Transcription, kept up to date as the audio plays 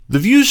The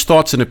views,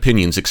 thoughts, and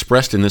opinions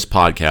expressed in this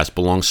podcast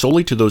belong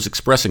solely to those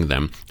expressing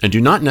them and do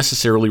not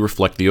necessarily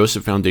reflect the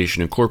OSIP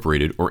Foundation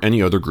Incorporated or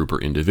any other group or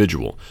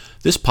individual.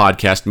 This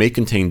podcast may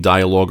contain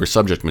dialogue or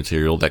subject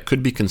material that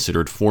could be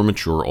considered for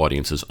mature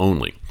audiences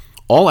only.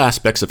 All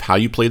aspects of how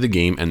you play the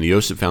game and the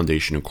OSIP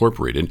Foundation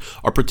Incorporated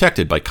are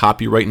protected by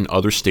copyright and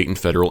other state and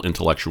federal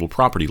intellectual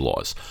property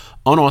laws.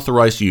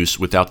 Unauthorized use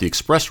without the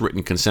express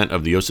written consent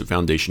of the OSIP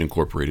Foundation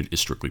Incorporated is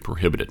strictly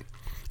prohibited.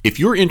 If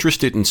you're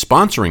interested in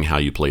sponsoring How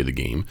You Play the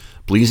Game,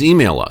 please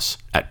email us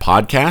at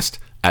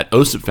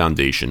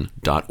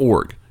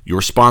podcast@osipfoundation.org.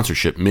 Your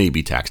sponsorship may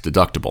be tax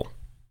deductible.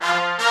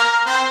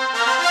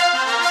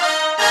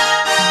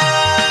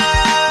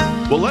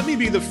 Well, let me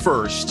be the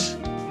first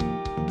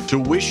to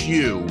wish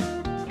you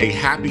a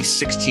happy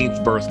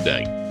 16th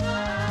birthday.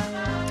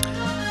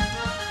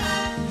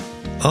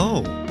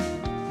 Oh,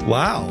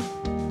 wow.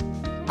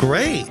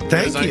 Great.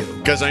 Thank you.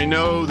 Because I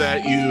know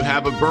that you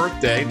have a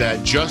birthday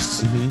that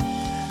just...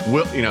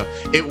 Well, you know,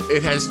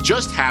 it has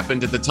just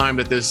happened at the time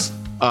that this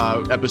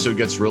episode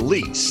gets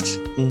released.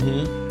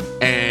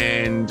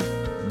 And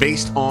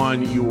based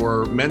on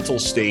your mental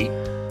state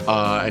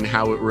and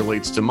how it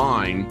relates to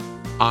mine,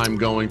 I'm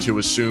going to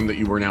assume that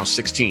you are now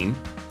 16.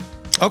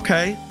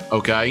 Okay.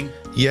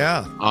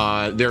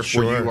 Yeah.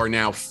 Therefore, sure. You are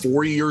now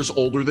 4 years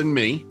older than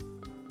me.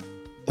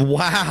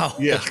 Wow.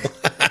 Yeah.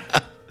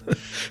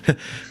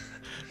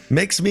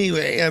 makes me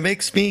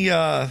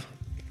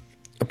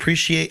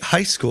appreciate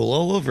high school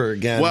all over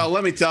again. Well,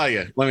 let me tell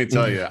you. I'm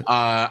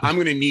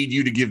going to need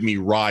you to give me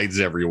rides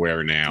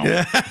everywhere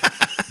now.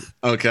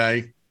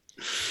 Okay.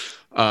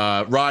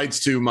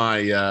 Rides to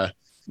my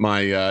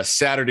my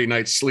Saturday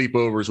night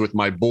sleepovers with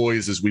my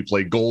boys as we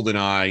play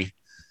GoldenEye,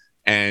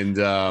 and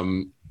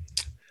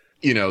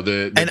you know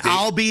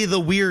I'll be the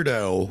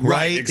weirdo,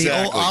 right?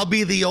 Exactly. I'll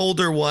be the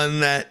older one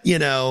that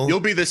you'll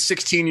be the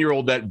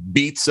 16-year-old that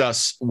beats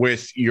us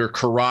with your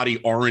karate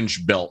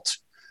orange belt.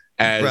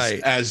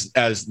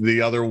 As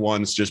the other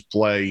ones just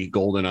play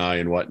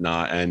GoldenEye and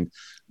whatnot. And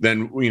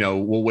then,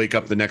 we'll wake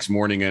up the next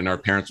morning and our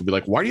parents will be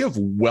like, why do you have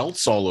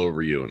welts all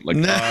over you? And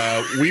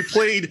we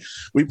played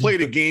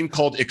a game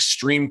called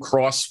Extreme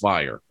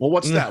Crossfire. Well,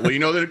 what's that? Well,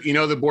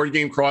 the board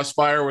game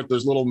Crossfire with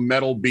those little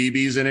metal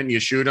BBs in it and you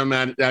shoot them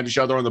at each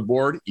other on the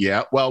board.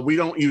 Yeah. Well, we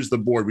don't use the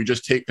board. We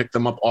just pick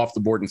them up off the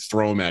board and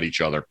throw them at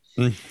each other.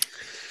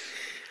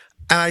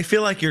 And I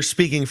feel like you're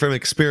speaking from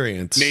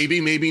experience.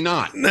 Maybe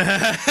not.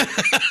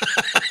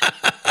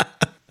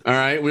 All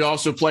right. We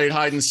also played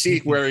hide and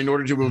seek, where in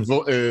order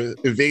to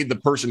evade the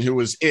person who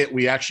was it,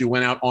 we actually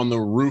went out on the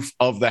roof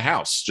of the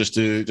house just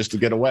to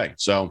get away.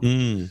 So,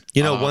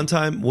 one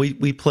time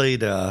we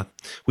played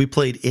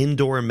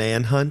indoor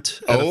manhunt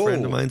at a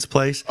friend of mine's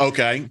place.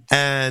 Okay.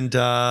 And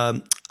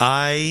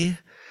I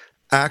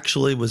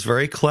actually was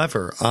very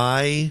clever.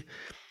 I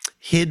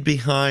hid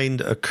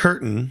behind a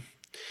curtain.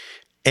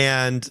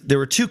 And there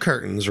were two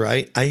curtains,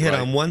 right? I hid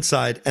on one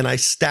side and I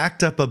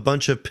stacked up a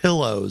bunch of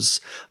pillows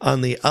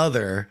on the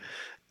other.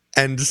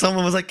 And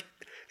someone was like,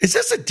 is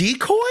this a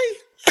decoy?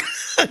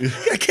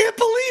 I can't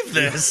believe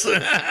this.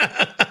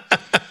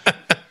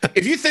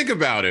 If you think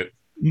about it,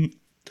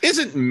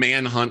 isn't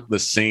manhunt the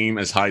same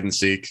as hide and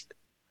seek?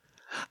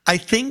 I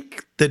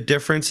think the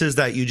difference is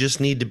that you just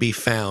need to be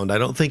found. I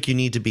don't think you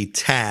need to be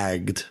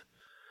tagged.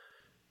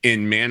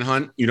 In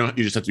manhunt, you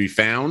just have to be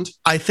found?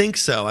 I think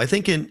so. I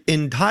think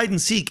in hide and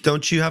seek,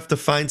 don't you have to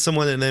find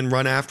someone and then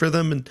run after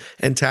them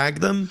and tag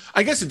them?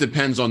 I guess it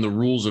depends on the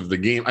rules of the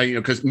game.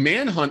 Because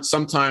manhunt,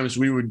 sometimes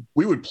we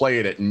would play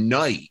it at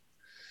night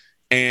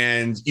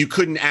and you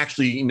couldn't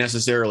actually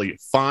necessarily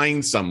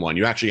find someone.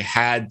 You actually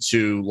had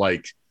to,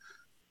 I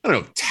don't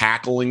know if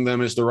tackling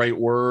them is the right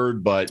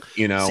word, but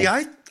See,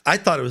 I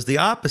thought it was the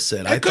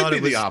opposite. I thought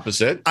it was the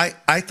opposite.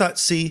 I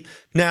thought,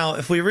 now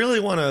if we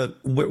really want to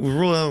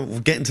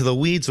get into the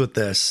weeds with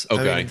this,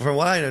 okay. From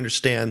what I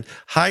understand,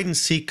 hide and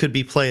seek could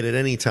be played at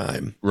any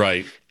time.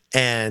 Right.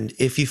 And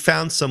if you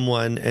found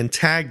someone and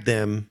tagged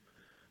them,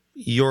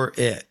 you're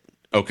it.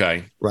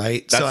 Okay.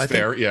 Right. That's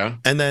fair. Yeah.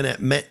 And then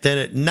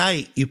at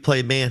night you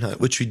play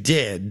manhunt, which we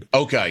did.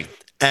 Okay.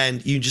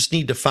 And you just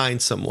need to find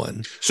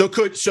someone. So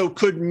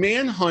could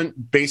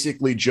manhunt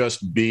basically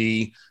just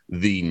be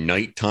the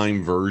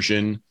nighttime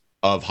version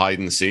of hide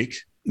and seek?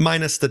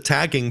 Minus the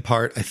tagging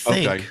part, I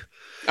think. Okay.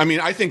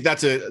 I think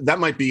that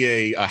might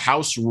be a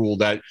house rule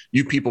that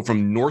you people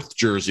from North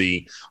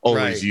Jersey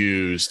always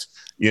used,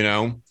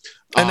 And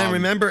then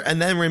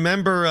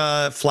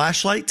remember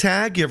flashlight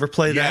tag? You ever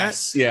play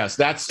that? Yes.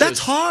 That's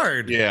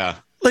hard. Yeah.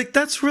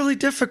 That's really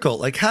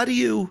difficult. How do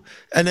you?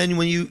 And then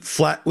when you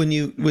shine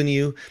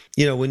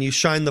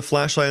the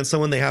flashlight on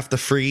someone, they have to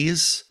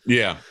freeze.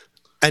 Yeah.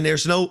 And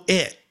there's no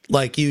it.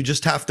 You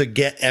just have to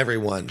get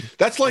everyone.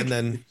 That's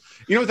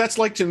that's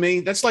like to me.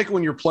 That's like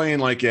when you're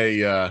playing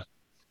a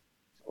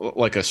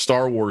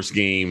Star Wars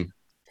game.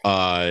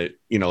 In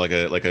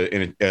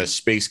a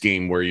space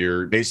game where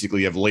you're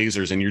basically have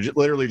lasers and you're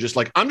literally just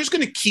I'm just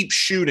going to keep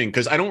shooting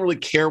because I don't really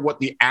care what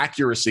the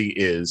accuracy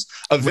is.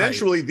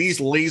 Eventually, these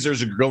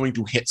lasers are going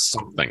to hit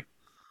something.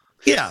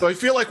 Yeah. So I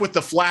feel like with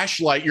the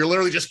flashlight, you're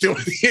literally just doing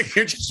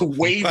you're just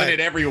waving it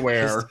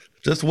everywhere.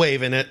 Just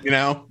waving it.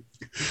 Yeah,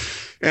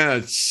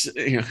 it's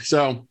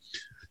so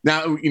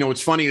now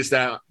what's funny is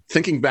that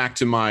thinking back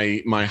to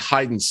my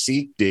hide and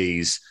seek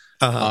days,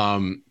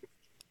 a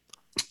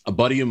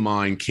buddy of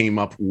mine came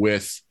up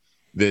with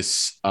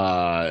this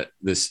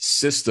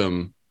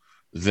system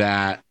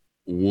that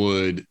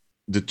would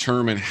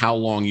determine how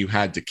long you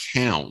had to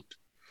count.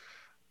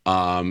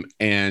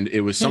 And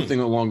it was something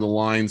along the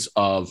lines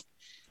of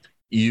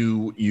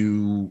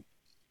you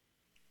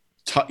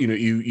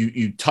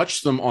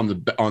touch them on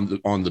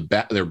the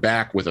back, their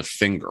back with a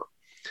finger,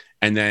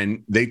 and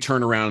then they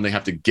turn around and they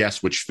have to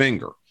guess which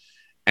finger,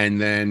 and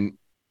then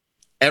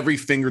every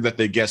finger that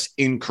they guess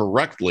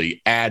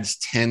incorrectly adds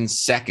 10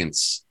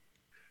 seconds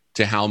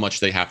to how much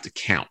they have to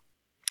count.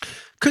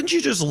 Couldn't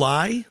you just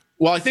lie?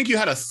 Well, I think you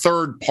had a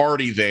third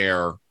party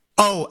there.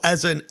 Oh,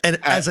 as an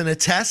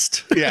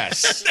attest?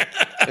 Yes,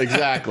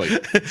 exactly.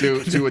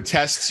 To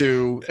attest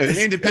to an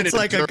independent. It's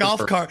like observer. A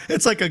golf card.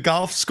 It's like a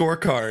golf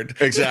scorecard.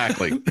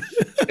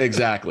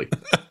 Exactly.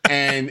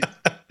 And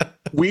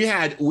we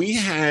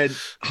had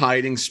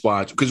hiding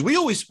spots because we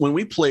always, when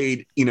we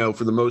played,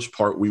 for the most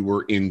part, we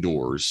were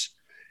indoors,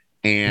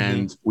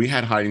 and we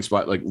had hiding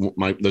spot. Like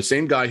the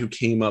same guy who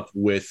came up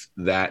with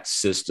that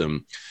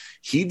system,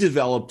 he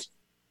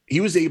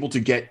was able to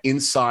get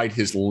inside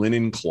his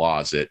linen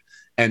closet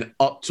and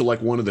up to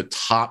like one of the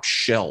top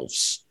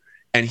shelves.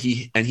 And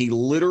he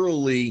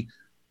literally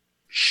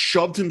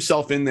shoved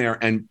himself in there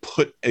and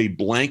put a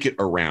blanket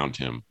around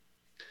him.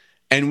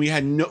 And we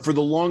had for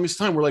the longest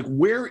time, we're like,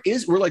 we're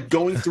like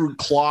going through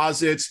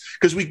closets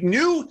because we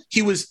knew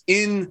he was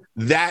in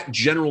that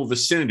general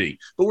vicinity.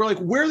 But we're like,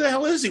 where the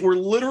hell is he? We're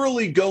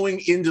literally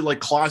going into like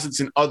closets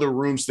in other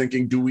rooms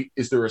thinking,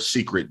 is there a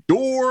secret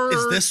door?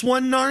 Is this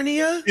one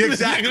Narnia?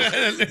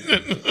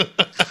 Exactly.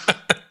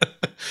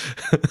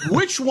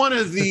 Which one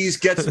of these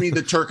gets me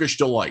the Turkish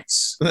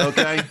delights?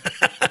 Okay.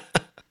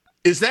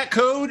 Is that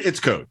code? It's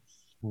code.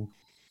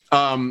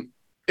 At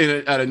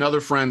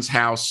another friend's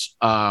house,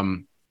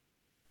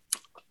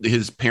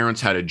 his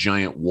parents had a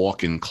giant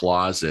walk-in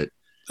closet.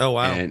 Oh,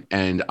 wow.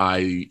 And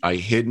I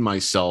hid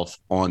myself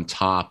on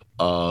top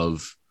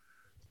of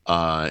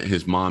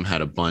his mom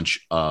had a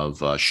bunch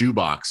of shoe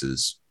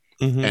boxes.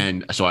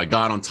 And so I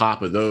got on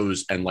top of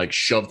those and like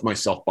shoved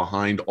myself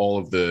behind all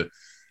of the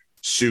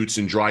suits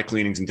and dry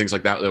cleanings and things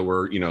like that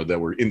were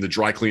in the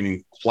dry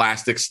cleaning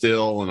plastic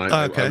still. And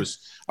I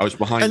was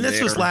behind. And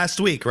this was last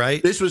week,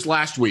 right? This was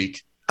last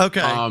week. Okay.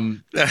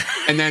 And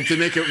then to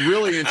make it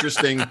really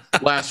interesting,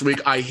 last week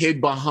I hid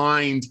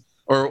behind,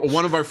 or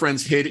one of our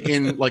friends hid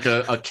in like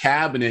a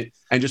cabinet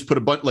and just put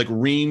a bunch like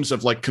reams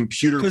of like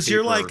computer paper.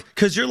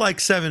 Because you're like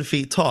 7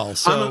 feet tall.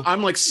 So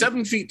I'm like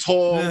 7 feet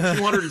tall,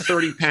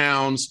 230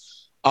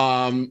 pounds.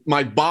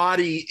 My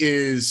body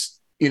is,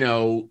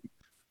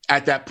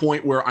 at that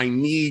point where I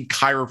need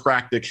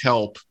chiropractic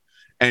help,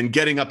 and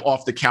getting up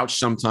off the couch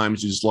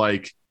sometimes is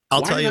like,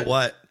 I'll tell you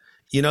what.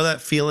 You know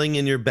that feeling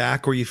in your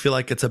back where you feel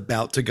like it's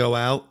about to go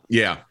out?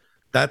 Yeah.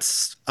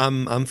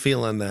 I'm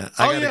feeling that.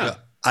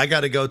 I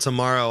gotta go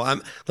tomorrow.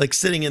 I'm like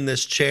sitting in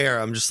this chair.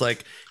 I'm just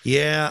like,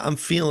 yeah, I'm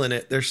feeling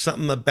it. There's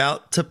something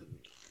about to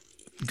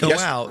go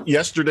out.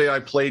 Yesterday I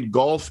played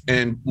golf,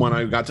 and when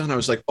I got done, I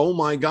was like, oh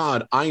my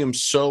God, I am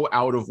so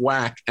out of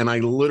whack. And I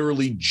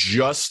literally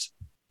just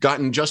got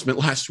an adjustment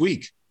last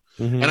week.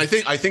 And I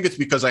think it's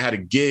because I had a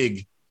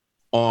gig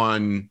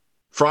on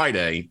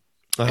Friday,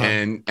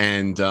 and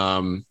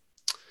I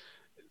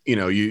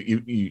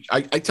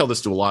tell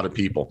this to a lot of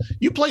people.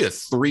 You play a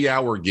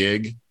 3-hour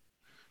gig,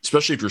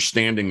 especially if you're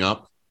standing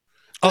up.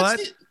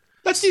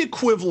 That's the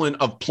equivalent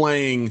of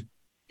playing,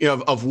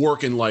 of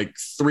working like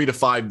 3 to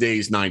 5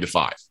 days, 9 to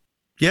 5.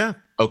 Yeah.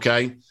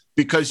 Okay.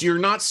 Because you're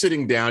not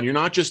sitting down. You're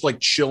not just like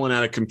chilling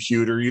at a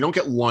computer. You don't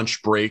get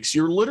lunch breaks.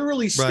 You're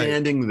literally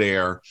standing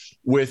there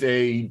with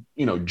a,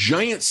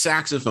 giant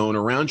saxophone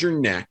around your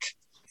neck,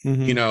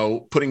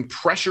 putting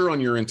pressure on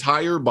your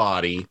entire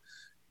body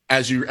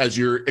as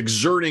you're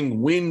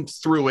exerting wind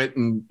through it,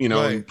 and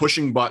and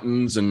pushing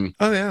buttons, and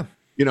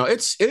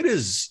it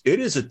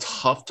is a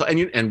tough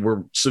time, and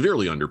we're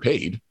severely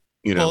underpaid.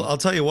 Well, I'll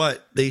tell you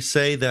what, they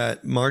say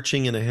that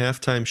marching in a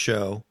halftime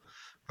show,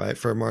 right,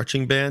 for a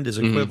marching band is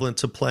equivalent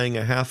to playing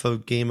a half a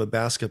game of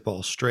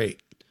basketball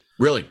straight.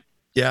 Really?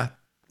 Yeah,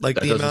 like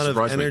the amount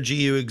of energy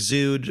you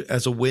exude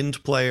as a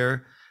wind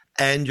player,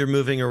 and you're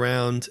moving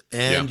around,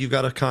 and you've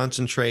got to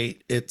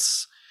concentrate.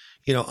 It's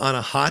on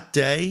a hot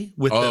day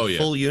with the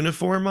full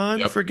uniform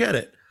on, forget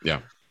it. Yeah.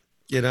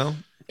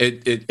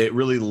 It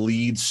really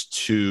leads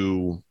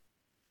to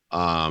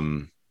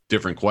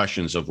different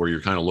questions of where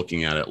you're kind of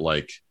looking at it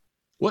like,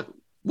 what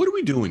are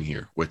we doing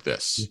here with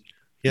this?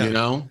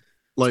 Yeah.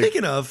 Like,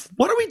 speaking of,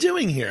 what are we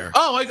doing here?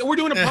 Oh, we're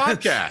doing a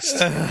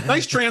podcast.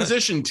 Nice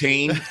transition,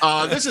 team.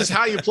 This is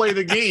how you play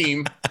the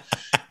game.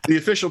 the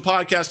official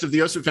podcast of the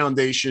OSIP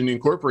Foundation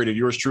Incorporated.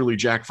 Yours truly,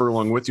 Jack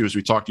Furlong, with you as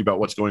we talk to you about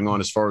what's going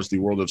on as far as the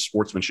world of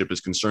sportsmanship is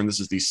concerned.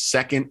 This is the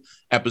second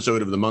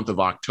episode of the month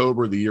of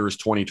October. The year is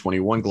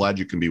 2021. Glad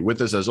you can be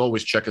with us. As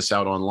always, check us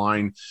out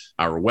online.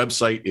 Our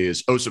website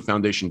is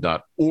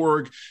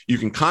osipfoundation.org. You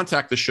can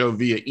contact the show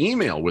via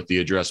email with the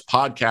address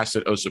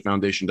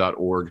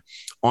podcast@osipfoundation.org.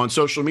 On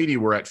social media,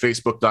 we're at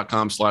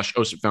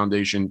facebook.com/OSIP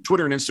Foundation.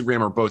 Twitter and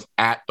Instagram are both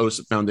at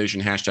OSIP Foundation,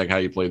 hashtag how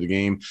you play the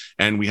game.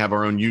 And we have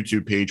our own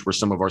YouTube page where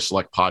some of our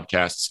select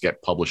podcasts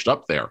get published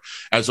up there.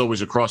 As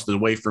always, across the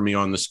way from me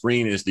on the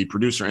screen is the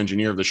producer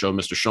engineer of the show,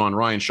 Mr. Sean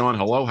Ryan. Sean,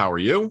 hello. How are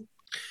you?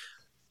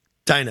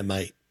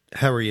 Dynamite.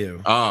 How are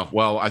you?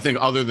 Well, I think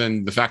other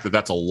than the fact that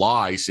that's a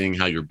lie, seeing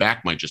how your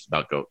back might just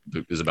about to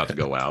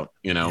go out,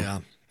 you know?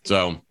 Yeah.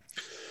 So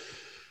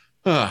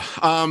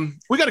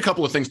we got a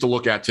couple of things to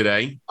look at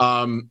today.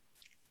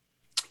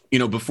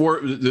 Before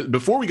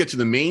we get to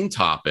the main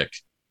topic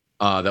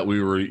that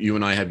you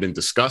and I had been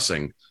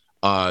discussing,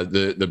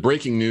 the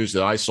breaking news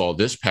that I saw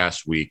this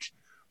past week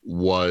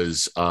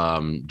was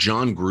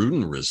Jon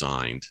Gruden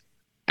resigned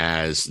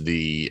as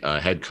the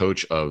head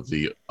coach of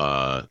the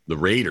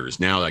Raiders.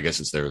 Now, I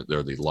guess they're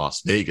the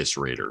Las Vegas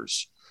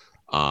Raiders,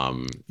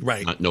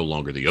 right? No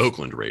longer the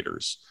Oakland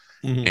Raiders.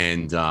 Mm-hmm.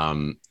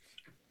 And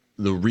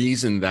the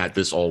reason that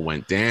this all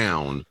went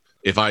down,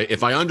 if I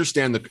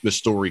understand the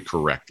story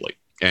correctly,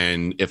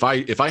 and if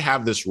I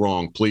have this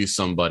wrong, please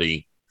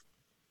somebody,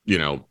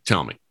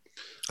 tell me.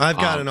 I've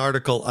got an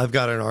article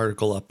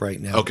up right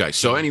now. Okay.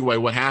 So anyway,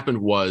 what happened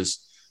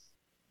was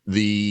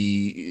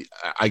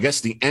I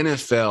guess the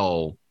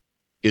NFL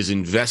is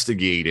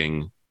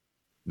investigating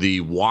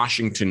the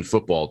Washington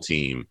football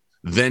team,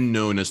 then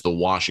known as the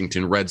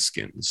Washington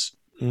Redskins,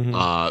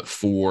 mm-hmm.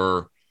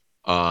 For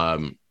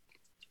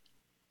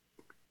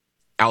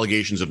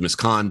allegations of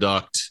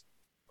misconduct,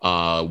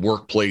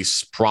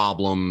 workplace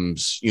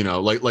problems,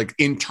 like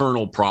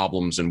internal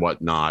problems and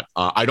whatnot.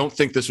 I don't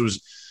think it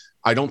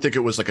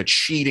was like a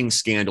cheating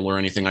scandal or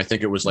anything. I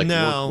think it was like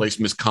workplace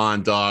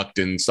misconduct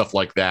and stuff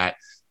like that,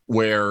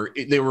 where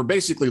they were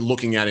basically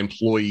looking at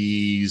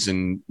employees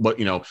and what,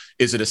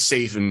 is it a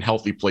safe and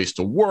healthy place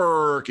to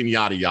work and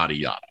yada, yada,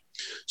 yada.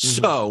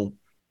 Mm-hmm. So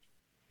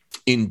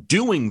in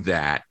doing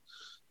that,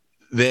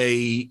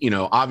 they,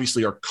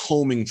 obviously are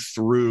combing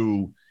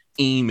through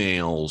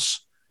emails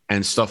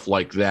and stuff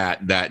like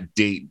that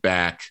date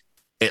back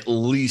at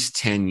least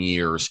 10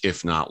 years,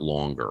 if not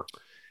longer.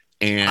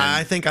 And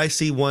I think I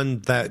see one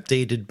that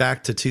dated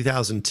back to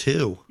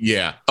 2002.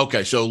 Yeah.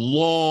 Okay. So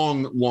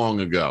long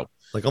ago.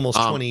 Like almost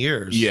 20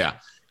 years. Yeah.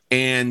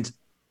 And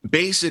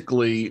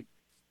basically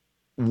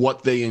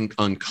what they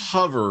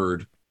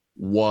uncovered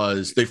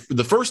was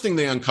the first thing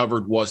they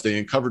uncovered was they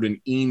uncovered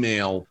an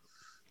email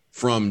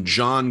from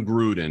Jon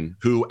Gruden,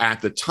 who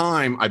at the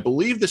time, I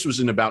believe this was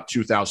in about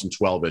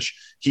 2012-ish,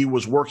 he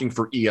was working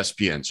for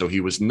ESPN. So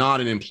he was not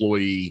an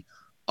employee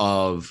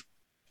of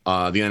the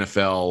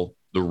NFL,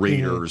 the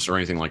Raiders, or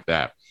anything like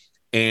that.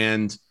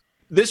 And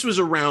this was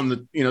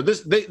around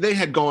they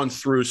had gone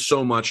through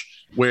so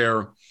much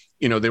where,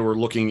 they were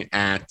looking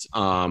at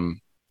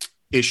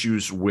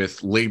issues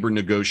with labor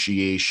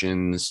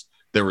negotiations.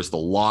 There was the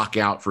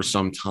lockout for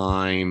some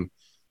time.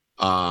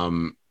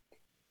 There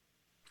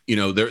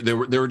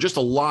were just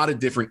a lot of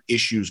different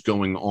issues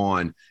going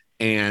on.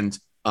 And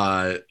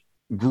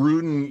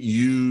Gruden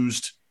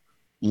used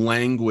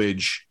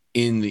language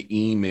in the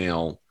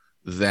email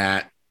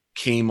that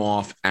came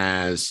off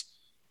as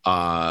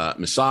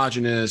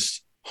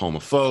misogynist,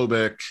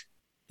 homophobic,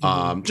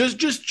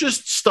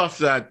 just stuff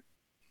that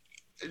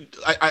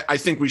I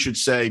think we should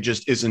say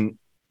just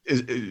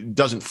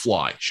doesn't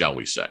fly, shall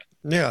we say?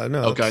 Yeah,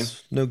 no, okay,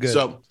 no good.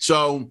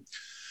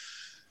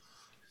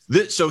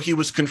 So he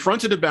was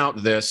confronted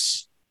about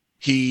this.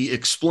 He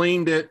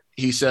explained it.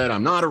 He said,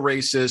 "I'm not a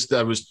racist.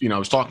 I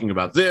was talking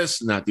about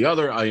this and that, the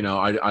other. At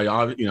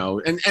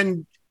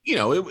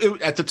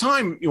the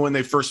time when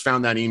they first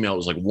found that email, it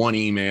was like one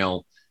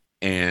email,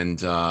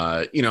 and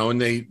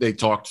and they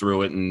talked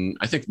through it, and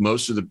I think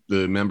most of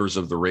the members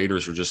of the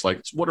Raiders were just like,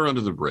 it's water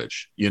under the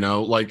bridge, it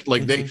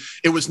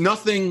was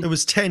nothing. It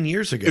was 10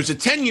 years ago. It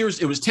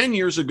was 10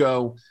 years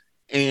ago,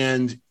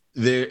 and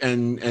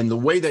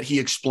the way that he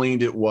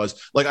explained it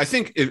was like, I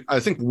think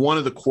one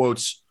of the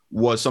quotes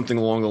was something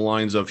along the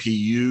lines of, he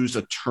used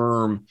a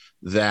term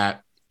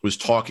that was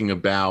talking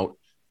about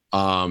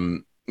a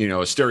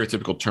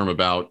stereotypical term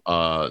about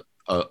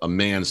a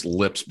man's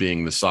lips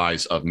being the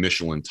size of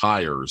Michelin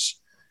tires.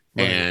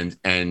 Right.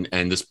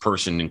 And this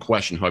person in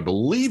question, who I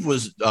believe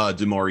was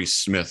DeMaurice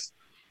Smith,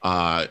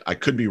 I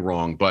could be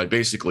wrong, but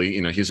basically,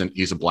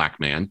 he's a black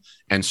man.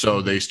 And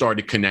so they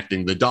started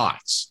connecting the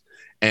dots.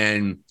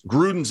 And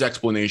Gruden's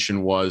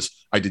explanation was,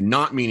 I did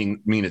not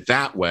mean it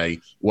that way.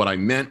 What I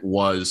meant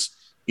was,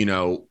 he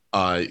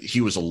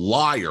was a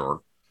liar.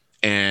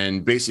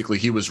 And basically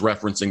he was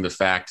referencing the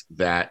fact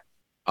that,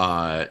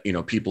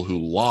 people who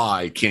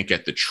lie can't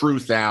get the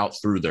truth out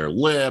through their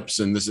lips,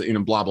 and this,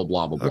 blah, blah,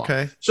 blah, blah, blah.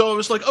 Okay. So it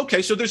was like,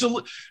 okay, so there's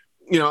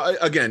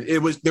again,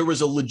 there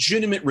was a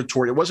legitimate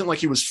retort. It wasn't like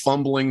he was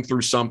fumbling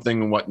through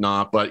something and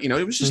whatnot, but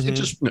it was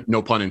just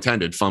no pun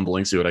intended,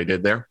 fumbling. See what I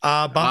did there?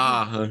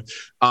 So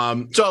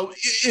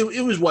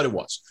it was what it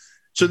was.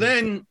 So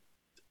then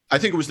I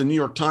think it was the New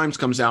York Times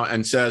comes out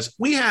and says,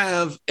 we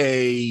have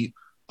a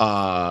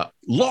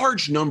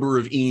large number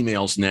of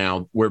emails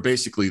now where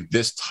basically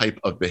this type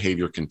of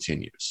behavior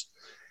continues.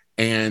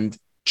 And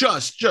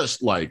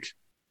just like,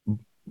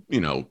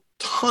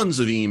 tons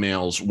of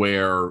emails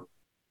where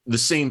the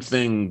same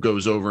thing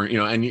goes over,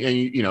 and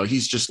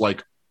he's just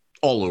like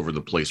all over the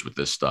place with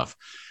this stuff.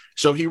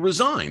 So he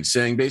resigned,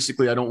 saying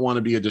basically, I don't want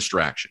to be a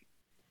distraction.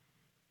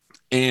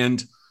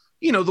 And,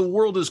 the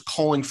world is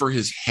calling for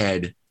his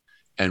head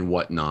and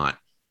whatnot.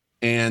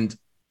 And,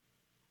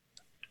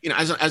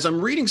 as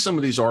I'm reading some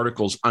of these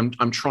articles,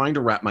 I'm trying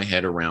to wrap my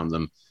head around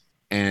them,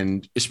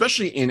 and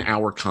especially in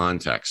our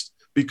context,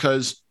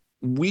 because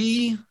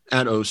we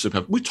at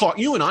OSIP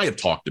you and I have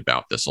talked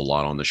about this a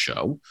lot on the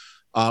show.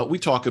 We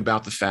talk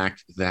about the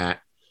fact that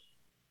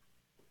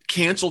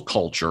cancel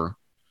culture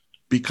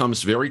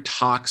becomes very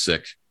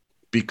toxic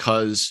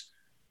because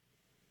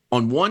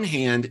on one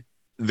hand,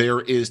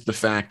 there is the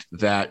fact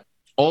that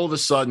all of a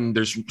sudden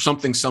there's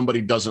something somebody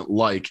doesn't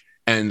like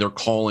and they're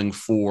calling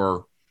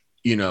for,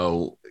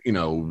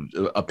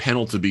 a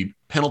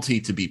penalty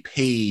to be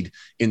paid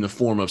in the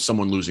form of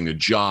someone losing a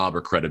job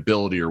or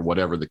credibility or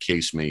whatever the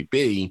case may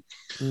be,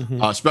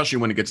 especially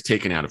when it gets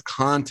taken out of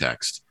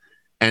context.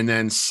 And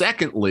then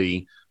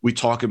secondly, we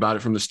talk about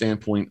it from the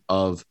standpoint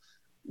of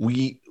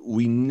we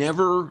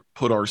never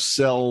put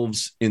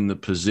ourselves in the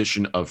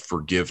position of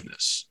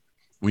forgiveness.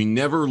 We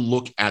never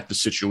look at the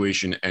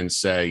situation and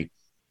say,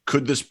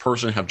 could this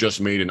person have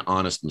just made an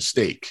honest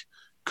mistake?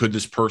 Could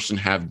this person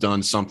have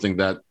done something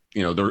that,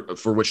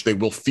 for which they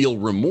will feel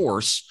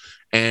remorse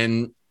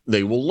and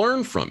they will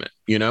learn from it,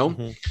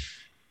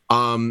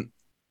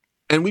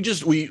 And we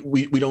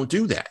don't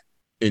do that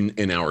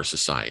in our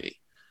society.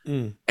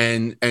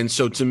 And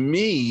so to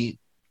me,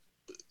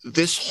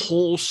 this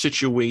whole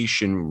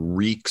situation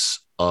reeks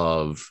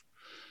of,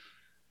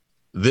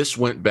 this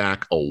went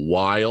back a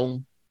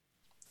while.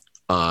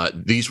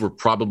 He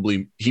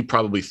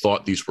probably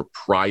thought these were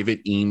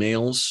private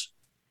emails.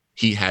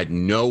 He had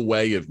no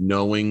way of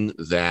knowing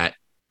that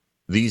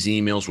these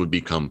emails would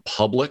become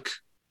public.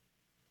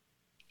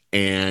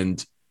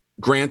 And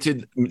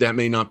granted, that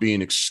may not be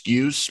an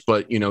excuse,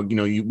 but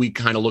we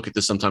kind of look at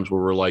this sometimes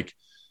where we're like,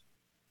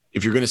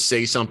 if you're going to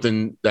say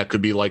something that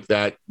could be like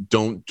that,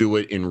 don't do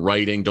it in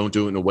writing. Don't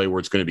do it in a way where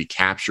it's going to be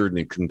captured and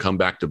it can come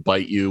back to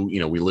bite you.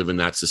 We live in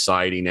that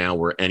society now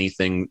where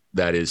anything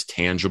that is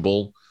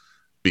tangible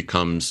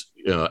becomes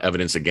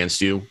evidence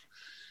against you.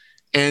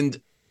 And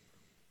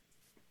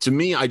to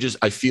me, I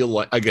feel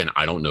like, again,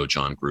 I don't know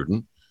John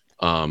Gruden.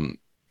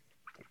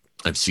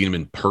 I've seen him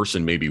in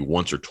person maybe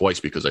once or twice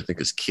because I think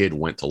his kid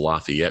went to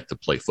Lafayette to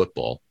play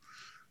football.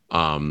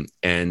 But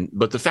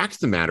the fact of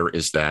the matter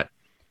is that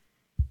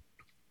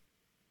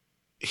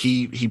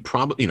he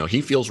probably,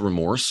 he feels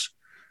remorse.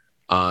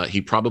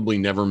 He probably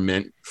never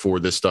meant for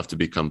this stuff to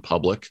become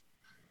public.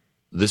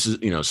 This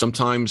is,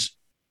 sometimes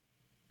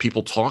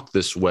people talk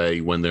this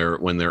way when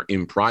they're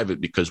in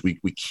private because we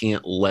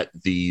can't let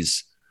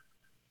these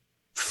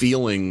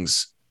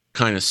feelings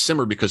kind of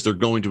simmer because they're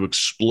going to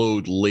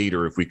explode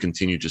later if we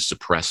continue to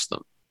suppress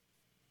them.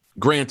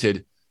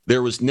 Granted,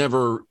 there was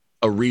never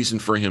a reason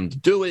for him to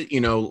do it.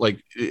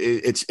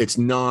 It's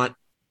not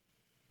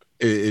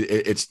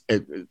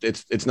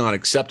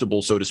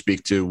acceptable, so to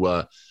speak,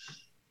 to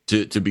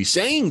be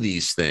saying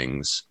these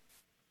things.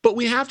 But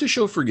we have to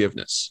show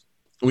forgiveness.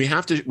 We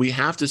have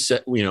to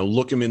set,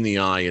 look him in the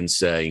eye and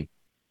say,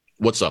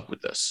 what's up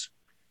with this?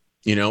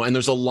 And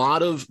there's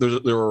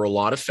there are a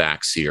lot of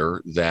facts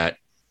here that,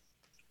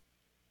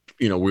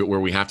 where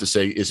we have to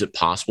say, is it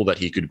possible that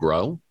he could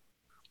grow?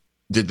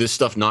 Did this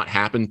stuff not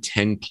happen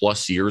 10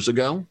 plus years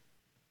ago?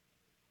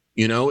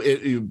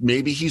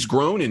 Maybe he's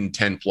grown in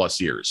 10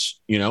 plus years,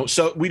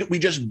 so we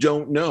just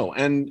don't know.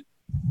 And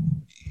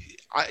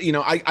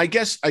I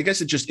guess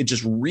it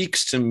just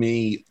reeks to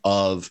me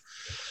of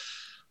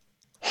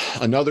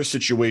another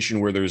situation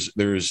where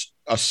there's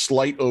a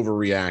slight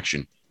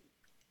overreaction.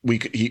 We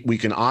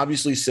can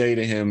obviously say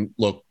to him,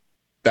 look,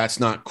 that's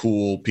not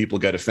cool. People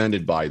get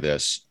offended by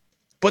this.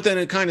 But then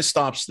it kind of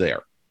stops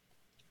there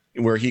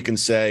where he can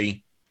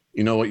say,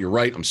 you know what, you're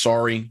right. I'm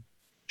sorry.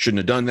 Shouldn't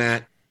have done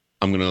that.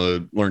 I'm going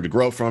to learn to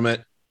grow from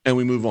it. And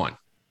we move on.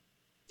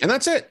 And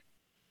that's it.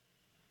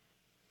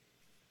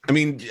 I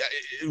mean,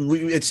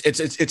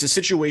 it's a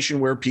situation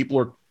where people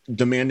are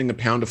demanding a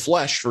pound of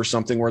flesh for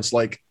something where it's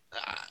like,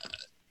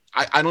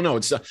 I don't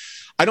know.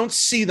 I don't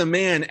see the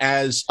man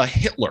as a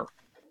Hitler,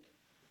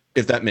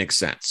 if that makes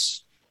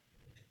sense.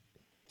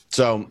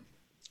 So,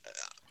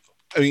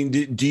 I mean,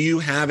 do you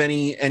have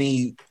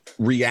any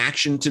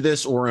reaction to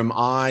this, or am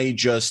I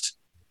just,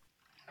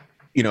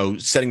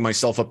 setting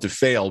myself up to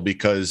fail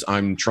because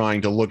I'm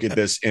trying to look at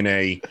this in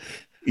a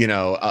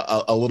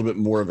little bit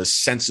more of a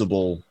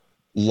sensible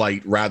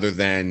light rather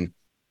than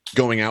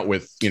going out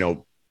with,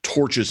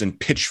 torches and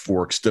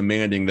pitchforks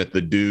demanding that the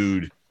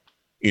dude,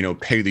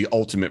 pay the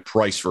ultimate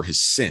price for his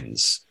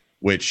sins,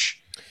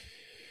 which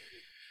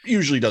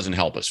usually doesn't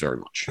help us very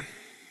much.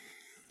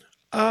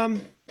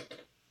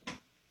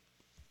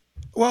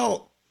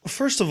 Well,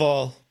 first of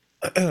all,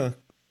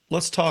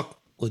 let's talk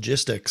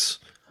logistics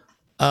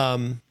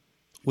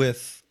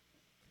with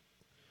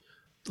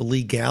the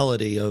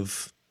legality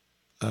of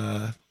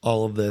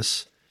all of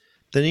this.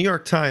 The New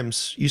York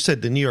Times, you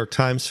said the New York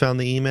Times found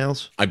the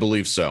emails? I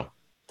believe so.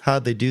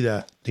 How'd they do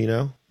that? Do you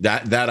know?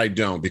 That I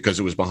don't, because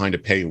it was behind a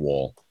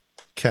paywall.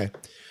 Okay.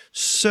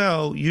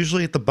 So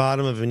usually at the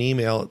bottom of an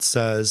email, it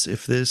says,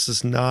 if this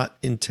is not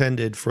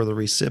intended for the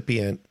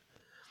recipient,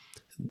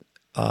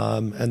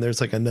 and there's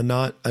like a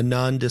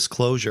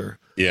non-disclosure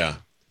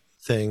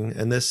thing,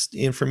 and this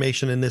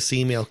information in this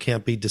email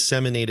can't be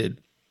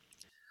disseminated.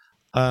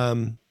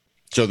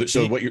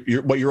 So what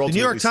you're ultimately, the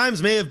New York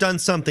Times may have done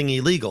something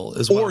illegal,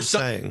 is what I'm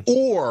saying.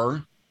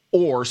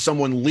 Or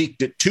someone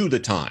leaked it to the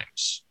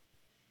Times.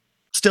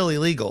 Still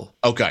illegal.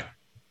 Okay.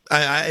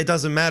 It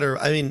doesn't matter.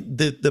 I mean,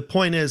 the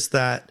point is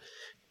that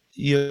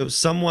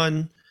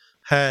someone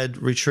had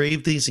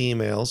retrieved these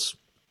emails,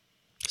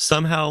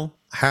 somehow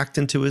hacked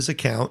into his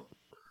account,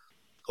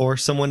 or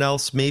someone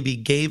else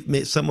maybe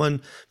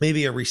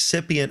maybe a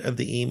recipient of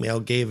the email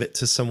gave it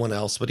to someone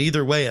else. But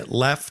either way, it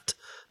left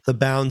the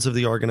bounds of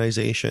the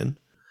organization,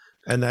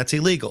 and that's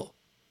illegal.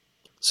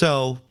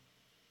 So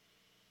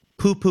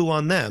poo-poo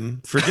on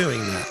them for doing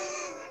that.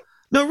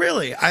 No,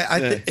 really.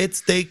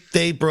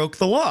 They broke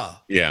the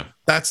law. Yeah.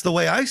 That's the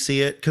way I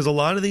see it, because a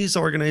lot of these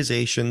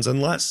organizations,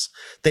 unless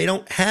they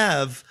don't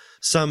have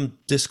some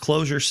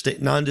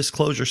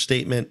non-disclosure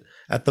statement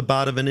at the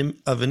bottom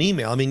of an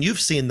email. I mean,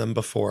 you've seen them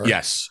before.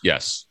 Yes.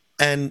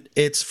 And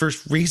it's for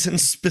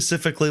reasons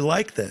specifically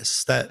like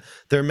this, that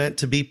they're meant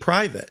to be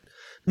private.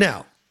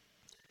 Now,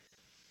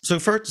 so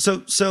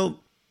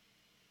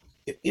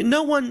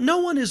no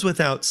one is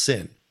without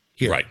sin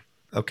here. Right.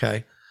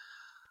 Okay.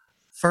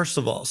 First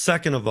of all.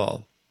 Second of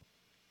all,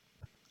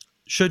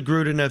 should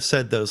Gruden have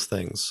said those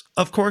things?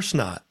 Of course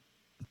not.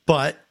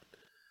 But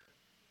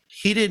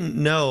he didn't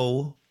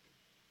know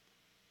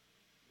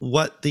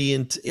what he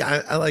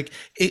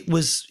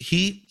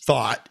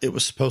thought it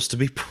was supposed to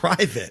be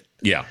private.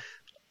 Yeah.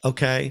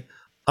 Okay.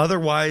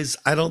 Otherwise,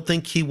 I don't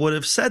think he would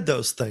have said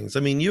those things. I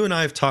mean, you and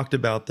I have talked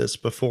about this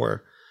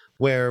before,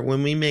 where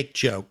when we make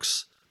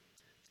jokes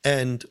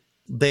and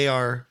they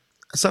are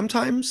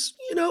sometimes,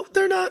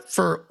 they're not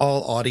for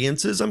all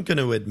audiences. I'm going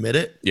to admit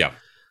it. Yeah.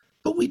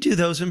 But we do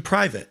those in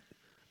private,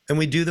 and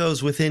we do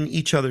those within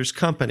each other's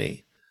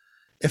company.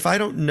 If I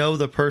don't know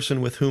the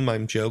person with whom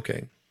I'm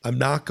joking, I'm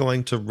not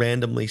going to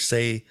randomly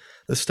say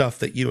the stuff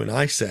that you and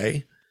I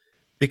say,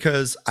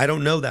 because I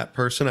don't know that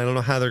person. I don't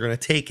know how they're going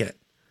to take it.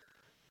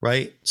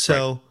 Right.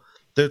 So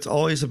It's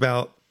always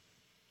about,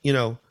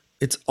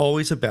 it's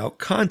always about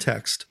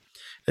context.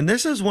 And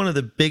this is one of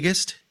the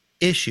biggest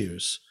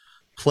issues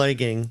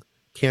plaguing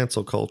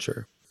cancel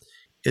culture,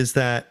 is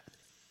that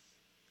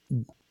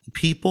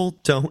people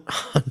don't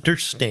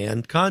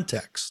understand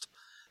context.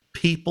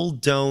 People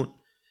don't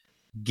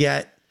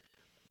get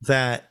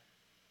that,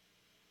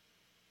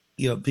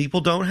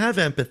 people don't have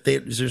empathy.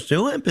 There's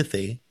no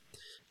empathy,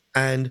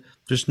 and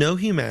there's no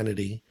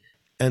humanity,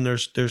 and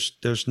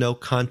there's no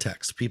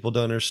context. People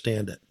don't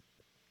understand it.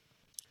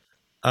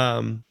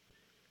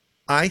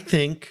 I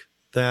think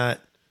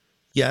that,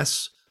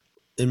 yes,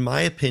 in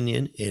my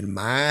opinion, in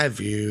my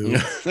view,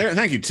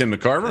 thank you, Tim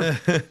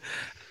McCarver.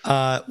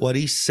 What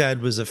he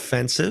said was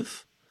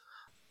offensive,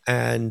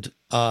 and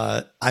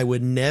I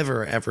would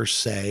never ever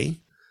say,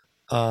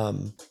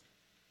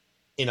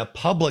 in a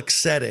public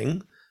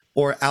setting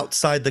or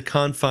outside the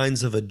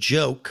confines of a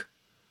joke.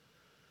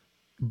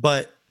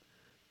 But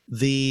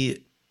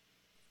the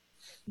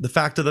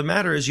fact of the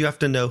matter is, you have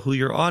to know who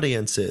your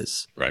audience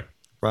is.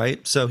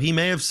 Right. So he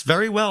may have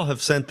very well have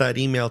sent that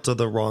email to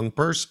the wrong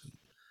person,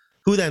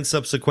 who then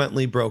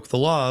subsequently broke the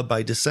law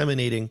by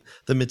disseminating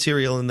the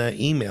material in that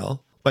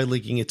email by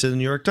leaking it to the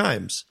New York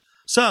Times.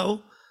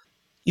 So,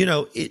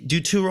 do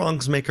two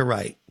wrongs make a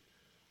right?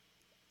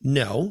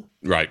 No.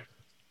 Right.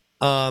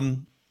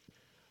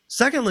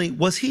 Secondly,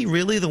 was he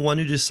really the one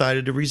who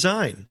decided to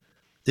resign?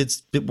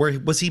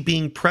 Was he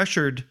being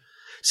pressured?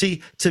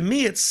 See, to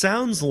me, it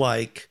sounds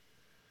like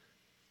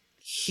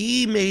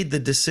he made the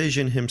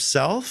decision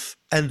himself,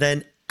 and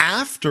then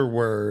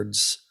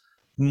afterwards,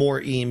 more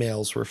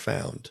emails were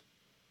found.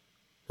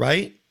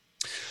 Right?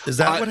 Is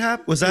that what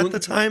happened? Was that the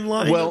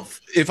timeline? Well,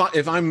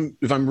 if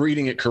I'm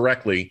reading it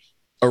correctly,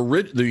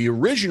 the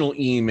original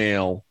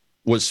email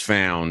was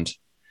found,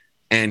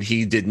 and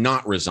he did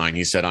not resign.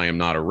 He said, "I am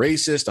not a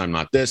racist. I'm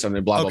not this. I'm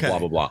blah blah blah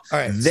blah blah." All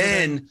right.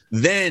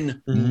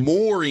 Then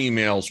more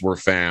emails were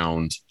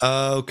found.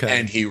 Okay.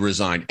 And he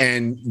resigned.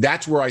 And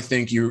that's where I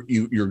think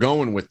you're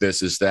going with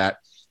this, is that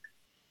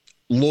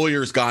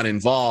lawyers got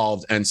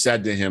involved and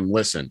said to him,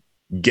 "Listen,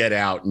 get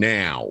out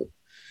now."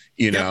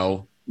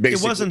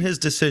 Basically, it wasn't his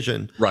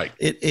decision. Right.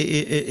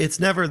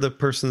 It's never the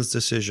person's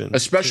decision.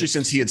 Especially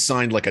since he had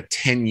signed like a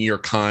 10-year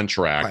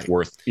contract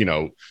worth,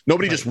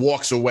 nobody just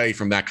walks away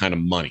from that kind of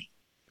money.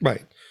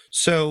 Right.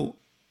 So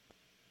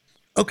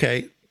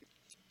okay,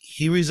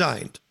 he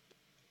resigned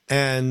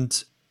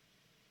and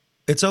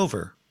it's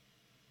over.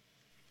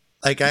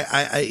 Like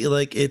I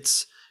like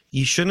it's,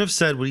 you shouldn't have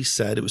said what he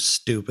said. It was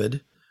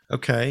stupid.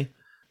 Okay.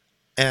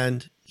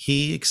 And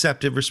he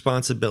accepted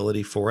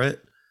responsibility for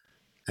it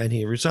and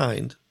he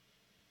resigned.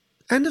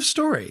 End of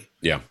story.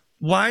 Yeah.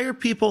 Why are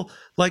people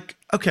like,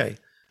 okay,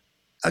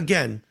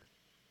 again,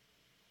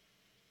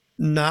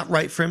 not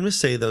right for him to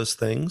say those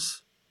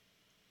things,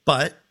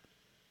 but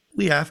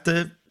we have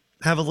to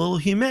have a little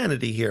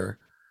humanity here.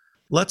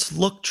 Let's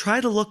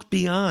try to look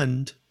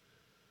beyond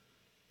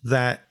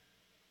that,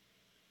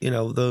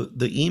 the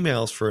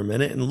emails for a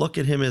minute and look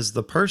at him as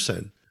the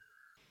person.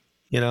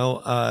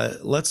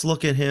 Let's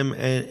look at him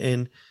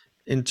and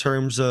in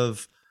terms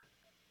of,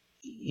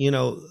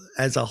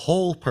 as a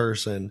whole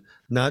person,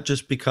 not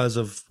just because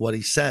of what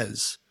he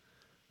says.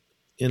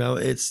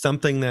 It's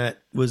something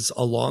that was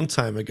a long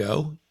time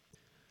ago.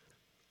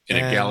 In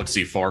a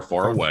galaxy far,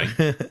 far away.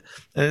 And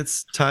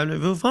it's time to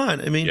move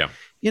on. I mean,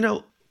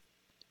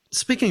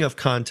 speaking of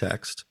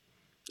context,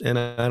 and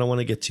I don't want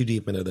to get too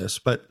deep into this,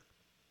 but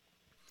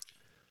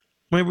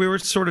when we were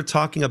sort of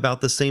talking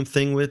about the same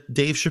thing with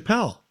Dave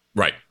Chappelle.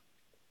 Right.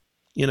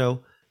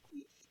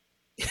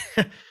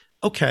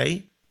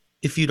 Okay,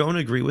 if you don't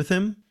agree with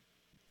him,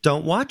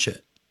 don't watch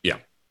it. Yeah.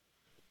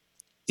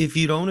 If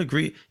you don't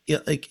agree,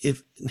 like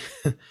if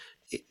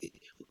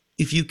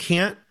you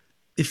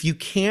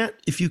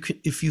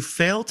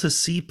fail to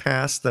see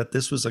past that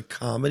this was a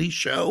comedy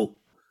show,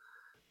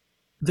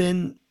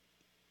 then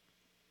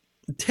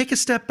take a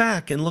step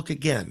back and look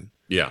again.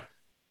 Yeah.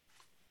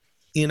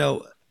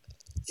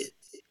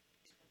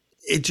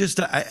 It just,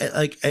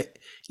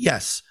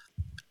 yes,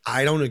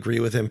 I don't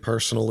agree with him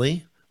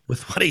personally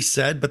with what he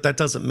said, but that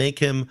doesn't make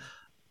him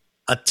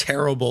a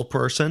terrible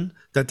person.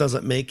 That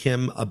doesn't make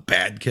him a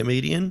bad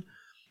comedian.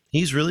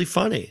 He's really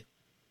funny,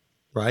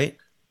 right?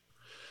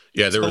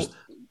 Yeah, there was.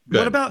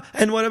 What about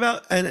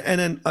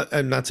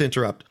not to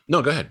interrupt.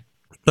 No, go ahead.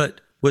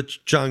 But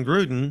with John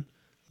Gruden,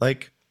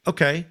 like,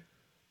 okay,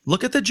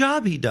 look at the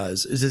job he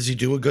does. Does he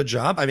do a good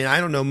job? I mean,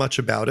 I don't know much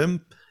about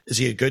him. Is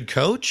he a good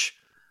coach?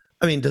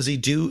 I mean, does he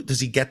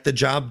get the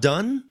job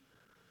done?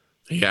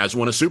 He has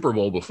won a Super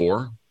Bowl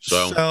before.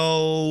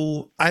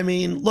 So I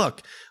mean,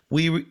 look,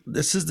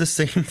 this is the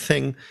same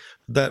thing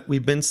that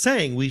we've been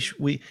saying.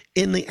 We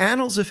in the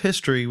annals of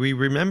history, we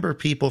remember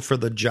people for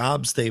the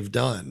jobs they've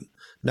done,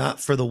 not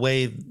for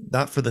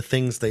the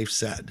things they've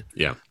said.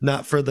 Yeah.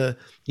 Not for the,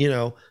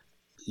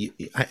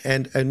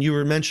 and you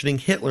were mentioning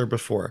Hitler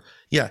before.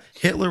 Yeah,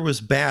 Hitler was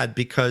bad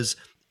because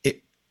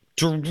it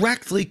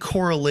directly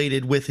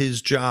correlated with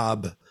his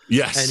job.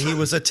 Yes. And he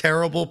was a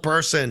terrible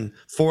person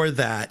for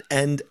that.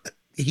 And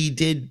he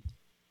did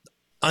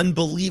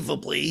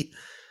unbelievably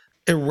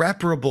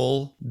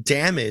irreparable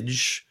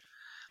damage.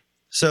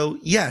 So,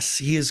 yes,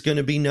 he is going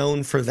to be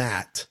known for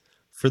that,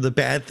 for the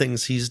bad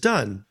things he's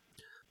done.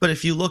 But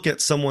if you look at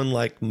someone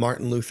like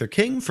Martin Luther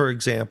King, for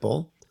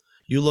example,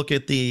 you look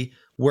at the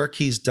work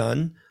he's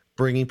done,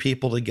 bringing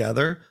people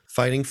together,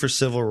 fighting for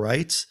civil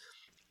rights,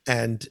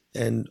 and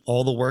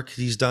all the work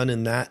he's done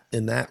in that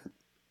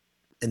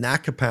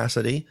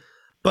capacity,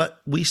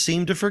 but we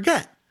seem to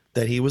forget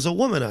that he was a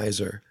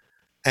womanizer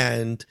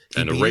and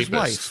a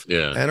rapist.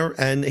 Yeah.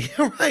 And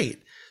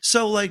right.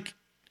 So like,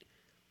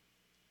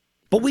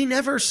 but we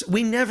never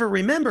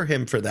remember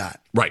him for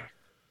that. Right.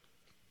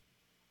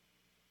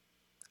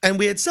 And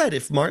we had said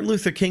if Martin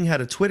Luther King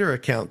had a Twitter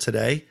account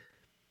today,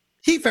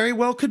 he very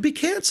well could be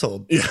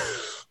canceled. Yeah.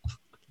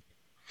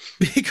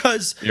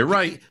 Because you're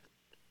right.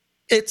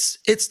 It's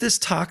this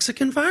toxic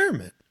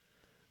environment.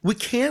 We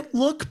can't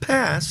look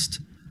past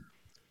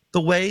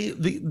the way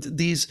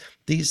these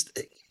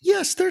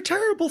yes, they're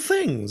terrible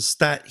things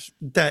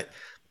that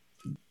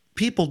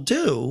people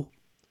do,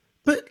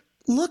 but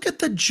look at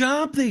the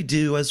job they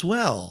do as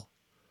well.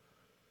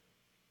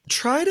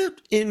 Try to,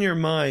 in your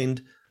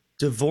mind,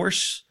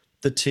 divorce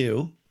the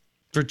two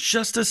for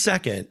just a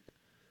second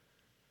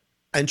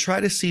and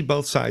try to see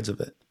both sides of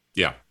it.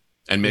 Yeah.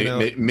 And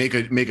make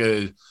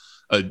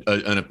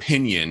an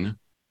opinion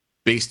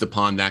based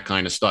upon that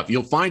kind of stuff.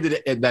 You'll find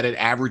that it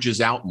averages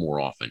out more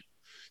often.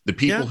 The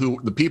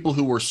people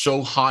who were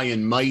so high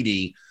and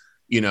mighty,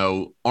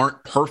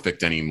 aren't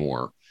perfect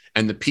anymore.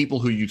 And the people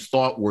who you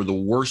thought were the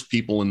worst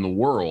people in the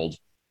world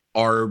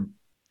are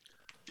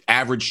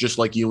average, just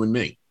like you and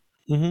me.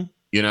 Mm-hmm.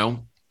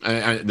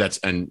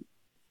 And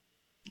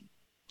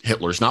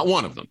Hitler's not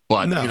one of them,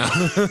 but no.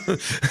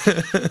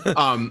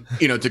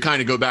 To kind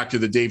of go back to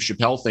the Dave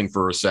Chappelle thing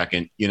for a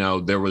second,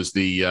 there was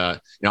the,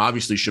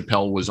 obviously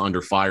Chappelle was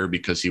under fire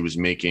because he was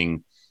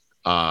making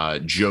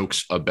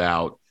jokes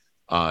about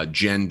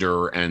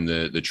gender and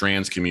the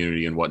trans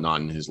community and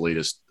whatnot in his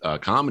latest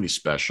comedy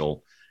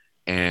special.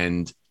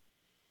 And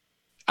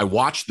I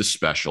watched the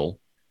special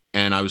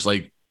and I was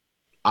like,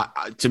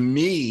 to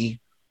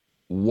me,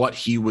 what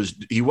he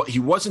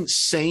wasn't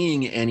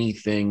saying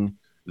anything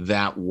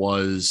that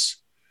was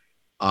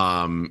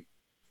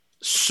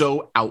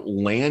so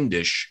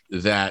outlandish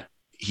that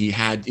he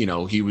had,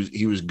 he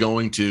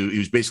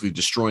was basically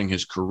destroying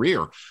his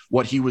career.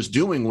 What he was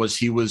doing was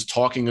he was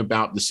talking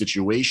about the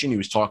situation. He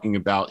was talking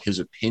about his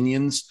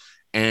opinions,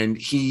 and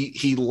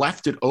he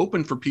left it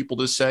open for people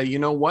to say, you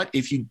know what,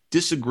 if you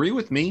disagree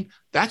with me,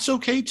 that's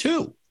okay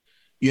too.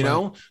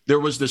 There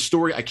was this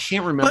story. I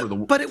can't remember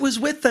but it was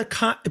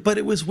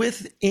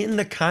within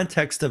the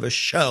context of a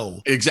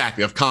show.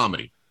 Exactly. Of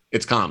comedy.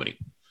 It's comedy.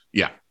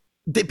 Yeah.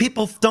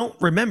 People don't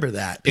remember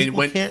that.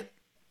 People can't.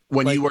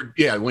 When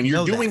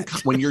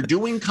you're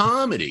doing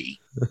comedy,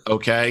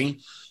 okay,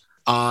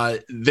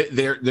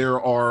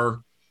 there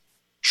are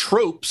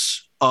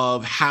tropes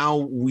of how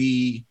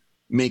we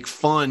make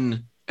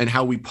fun and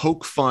how we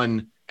poke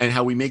fun and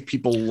how we make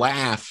people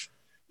laugh.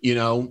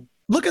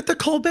 Look at the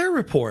Colbert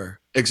Report.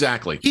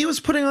 Exactly. He was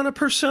putting on a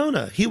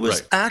persona. He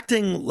was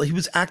acting. He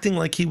was acting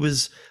like he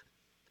was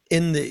a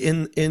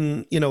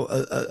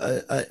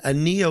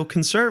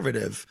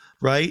neoconservative,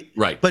 right?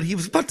 Right. But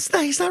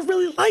he's not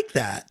really like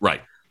that.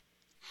 Right.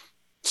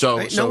 So,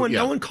 right?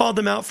 No one called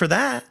him out for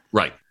that.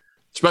 Right.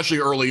 Especially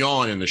early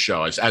on in the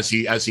show, as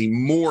he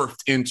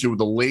morphed into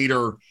the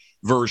later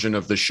version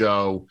of the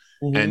show,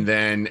 and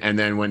then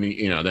when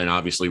then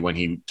obviously when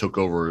he took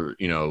over,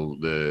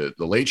 the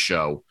Late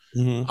Show,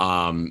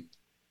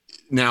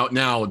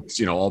 now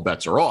it's, all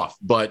bets are off.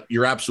 But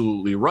you're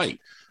absolutely right.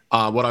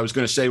 What I was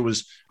going to say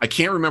was, I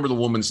can't remember the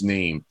woman's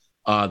name.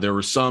 There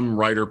was some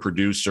writer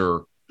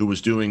producer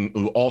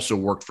who also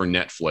worked for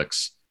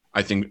Netflix.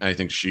 I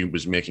think she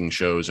was making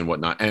shows and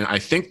whatnot. And I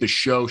think the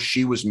show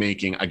she was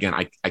making, again,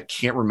 I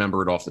can't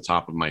remember it off the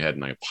top of my head,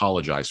 and I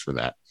apologize for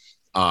that,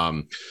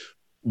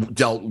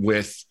 dealt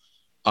with,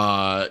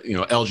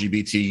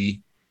 LGBTQ,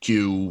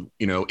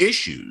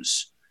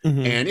 issues.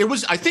 And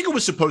I think it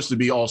was supposed to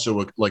be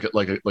also like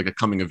a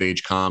coming of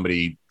age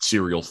comedy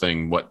serial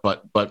thing.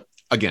 But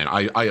again,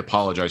 I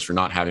apologize for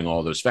not having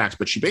all those facts,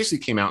 but she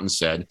basically came out and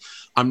said,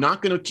 I'm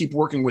not going to keep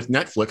working with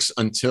Netflix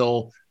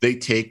until they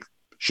take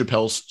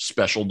Chappelle's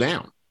special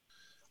down.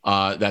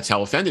 That's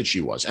how offended she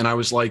was. And I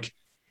was like,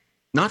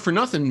 not for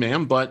nothing,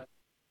 ma'am, but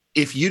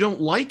if you don't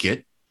like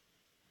it,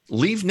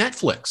 leave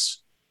Netflix.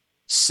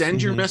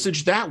 Send your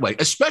message that way,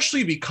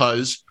 especially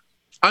because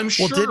I'm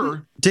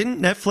sure.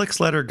 Didn't Netflix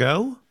let her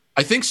go?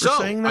 I think so.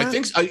 I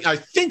think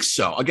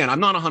so. Again, I'm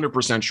not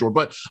 100% sure,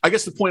 but I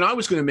guess the point I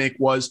was going to make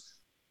was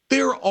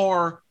there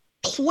are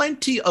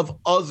plenty of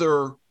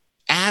other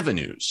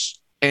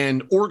avenues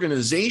and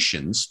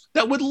organizations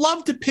that would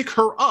love to pick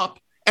her up,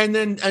 and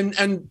then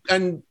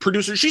and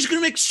producer, she's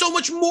going to make so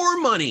much more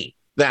money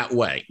that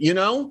way,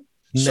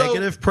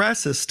 Negative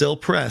press is still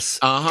press.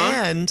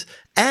 And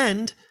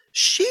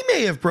she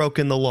may have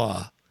broken the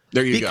law.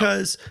 There you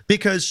go.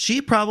 Because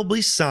she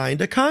probably signed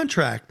a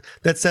contract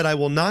that said, I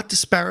will not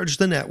disparage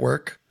the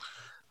network.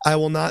 I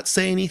will not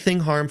say anything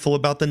harmful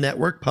about the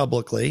network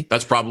publicly.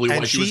 That's probably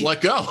why she was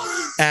let go.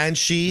 And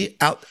she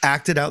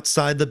acted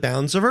outside the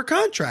bounds of her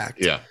contract.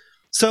 Yeah.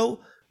 So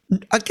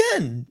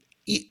again,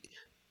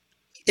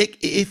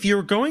 if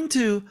you're going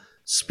to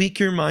speak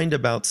your mind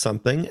about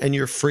something, and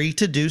you're free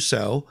to do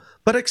so,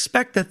 but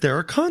expect that there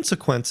are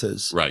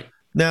consequences. Right.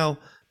 Now,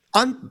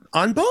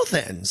 on both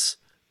ends,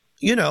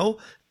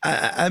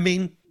 I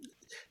mean,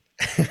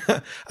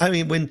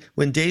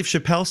 when Dave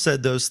Chappelle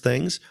said those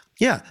things,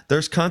 yeah,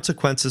 there's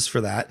consequences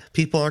for that.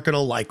 People aren't going to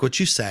like what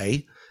you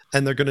say,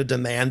 and they're going to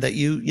demand that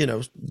you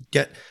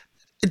get.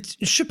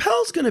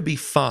 Chappelle's going to be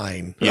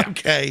fine. Yeah.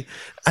 Okay.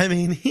 I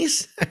mean, he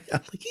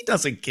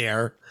doesn't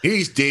care.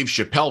 He's Dave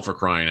Chappelle, for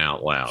crying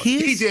out loud.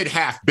 He did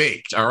Half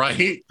Baked. All right.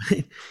 He's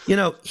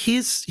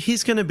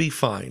going to be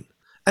fine.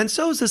 And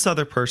so is this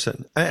other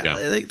person.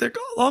 They're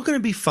all going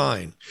to be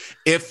fine.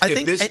 I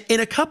think in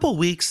a couple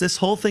weeks, this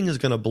whole thing is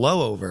going to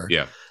blow over.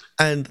 Yeah.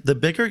 And the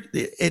bigger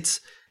it's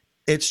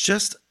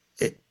just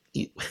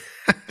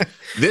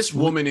this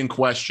woman in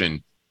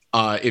question,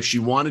 if she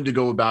wanted to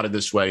go about it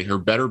this way, her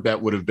better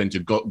bet would have been to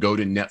go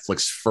to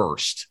Netflix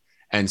first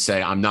and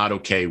say, I'm not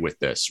okay with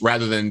this,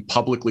 rather than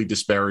publicly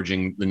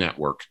disparaging the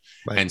network,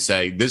 right, and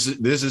say, this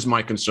is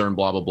my concern,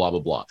 blah, blah, blah,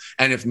 blah, blah.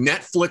 And if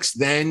Netflix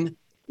then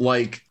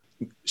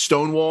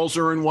stonewalls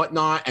her and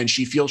whatnot, and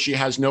she feels she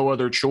has no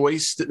other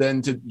choice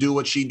than to do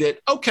what she did,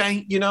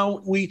 okay,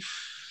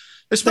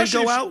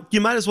 especially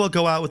you might as well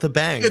go out with a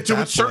bang.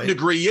 To a certain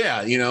degree,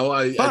 yeah.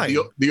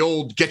 The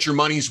old get your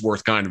money's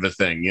worth kind of a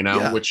thing,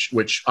 yeah,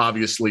 which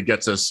obviously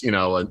gets us,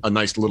 a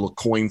nice little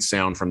coin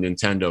sound from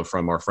Nintendo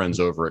from our friends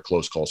over at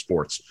Close Call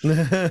Sports.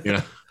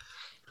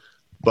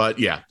 But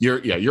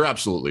you're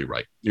absolutely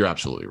right. You're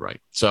absolutely right.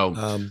 So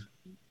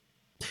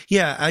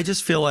I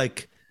just feel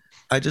like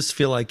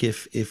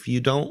if you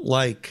don't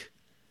like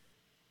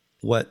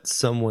what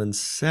someone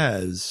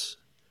says,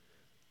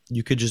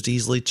 you could just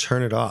easily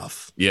turn it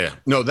off. Yeah.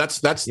 No,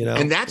 that's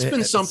and that's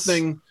been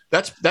something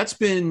that's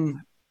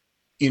been,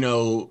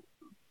 the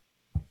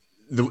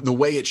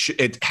way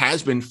it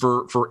has been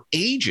for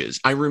ages.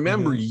 I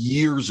remember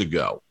years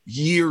ago,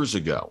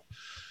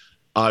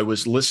 I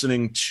was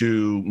listening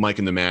to Mike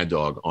and the Mad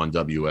Dog on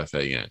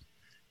WFAN,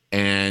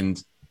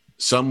 and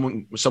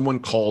someone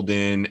called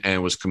in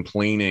and was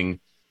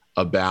complaining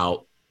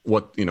about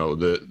what,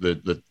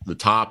 the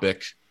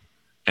topic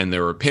and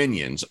their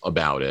opinions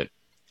about it.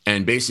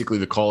 And basically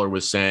the caller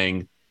was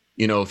saying,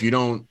 if you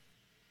don't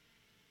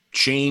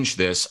change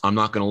this, I'm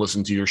not going to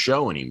listen to your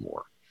show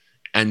anymore.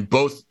 And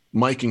both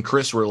Mike and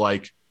Chris were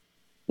like,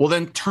 well,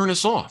 then turn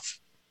us off.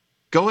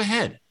 Go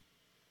ahead.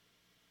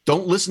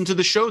 Don't listen to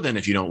the show then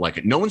if you don't like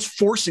it. No one's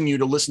forcing you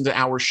to listen to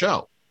our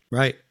show.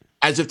 Right.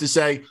 As if to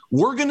say,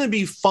 we're going to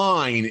be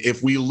fine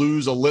if we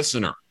lose a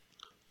listener.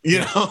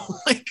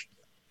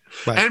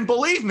 Right. And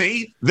believe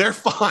me, they're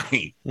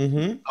fine.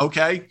 Mm-hmm.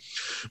 Okay.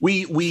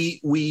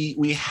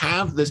 We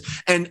have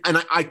this, and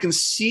I can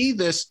see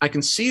this. I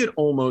can see it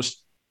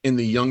almost in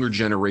the younger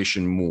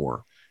generation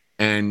more.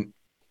 And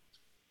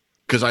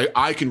because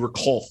I can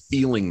recall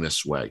feeling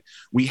this way.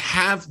 We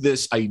have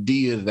this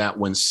idea that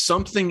when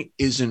something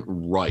isn't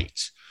right,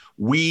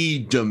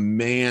 we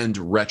demand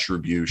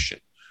retribution.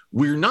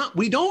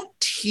 We don't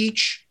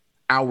teach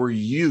our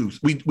youth.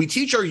 We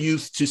teach our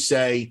youth to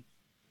say,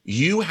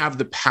 you have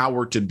the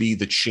power to be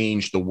the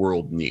change the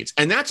world needs.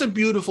 And that's a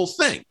beautiful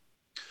thing.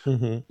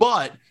 Mm-hmm.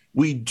 But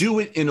we do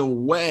it in a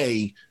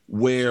way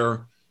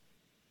where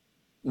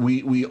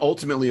we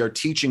ultimately are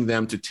teaching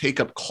them to take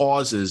up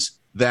causes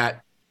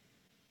that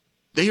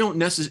they don't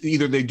necessarily,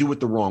 either they do it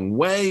the wrong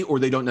way or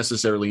they don't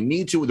necessarily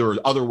need to. There are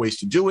other ways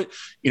to do it.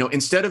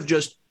 Instead of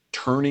just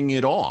turning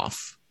it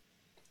off,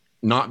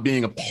 not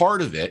being a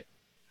part of it,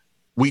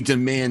 we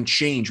demand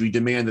change. We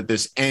demand that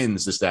this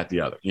ends, this, that,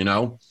 the other,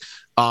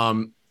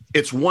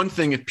 It's one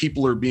thing if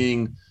people are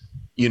being,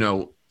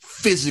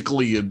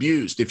 physically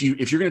abused. If you're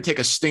going to take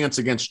a stance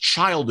against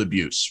child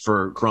abuse,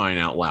 for crying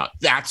out loud,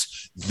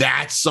 that's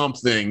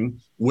something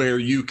where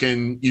you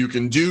can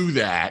do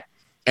that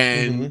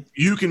and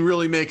you can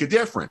really make a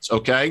difference.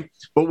 Okay.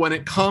 But when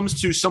it comes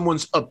to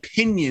someone's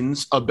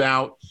opinions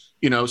about,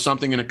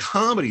 something in a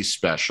comedy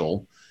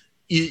special,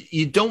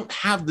 you don't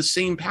have the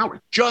same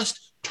power.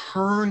 Just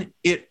turn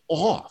it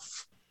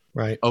off.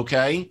 Right.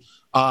 Okay.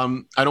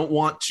 I don't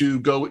want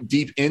to go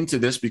deep into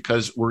this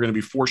because we're going to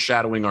be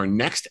foreshadowing our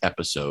next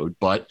episode.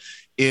 But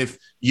if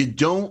you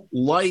don't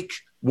like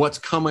what's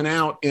coming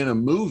out in a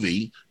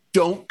movie,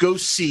 don't go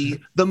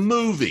see the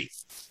movie.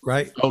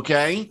 Right.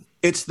 Okay.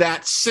 It's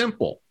that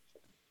simple.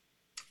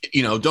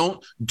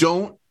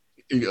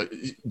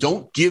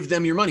 Don't give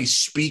them your money.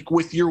 Speak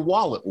with your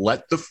wallet.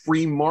 Let the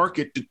free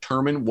market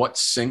determine what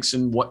sinks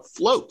and what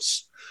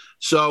floats.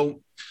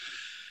 So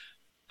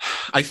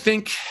I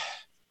think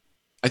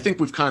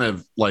we've kind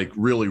of like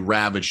really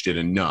ravaged it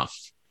enough.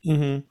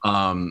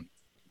 Mm-hmm.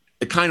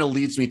 It kind of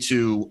leads me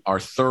to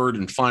our third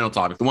and final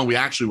topic, the one we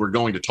actually were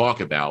going to talk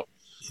about,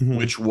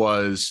 which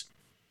was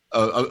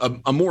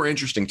a more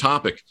interesting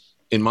topic,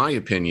 in my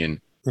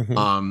opinion.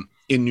 Mm-hmm.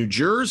 In New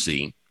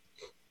Jersey,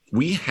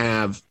 we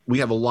have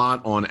a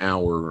lot on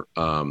our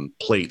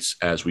plates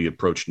as we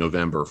approach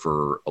November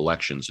for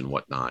elections and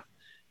whatnot.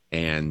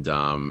 And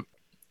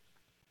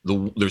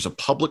there's a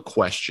public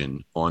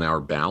question on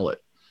our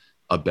ballot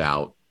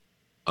about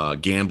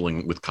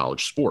gambling with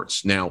college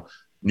sports. Now,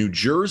 New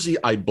Jersey,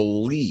 I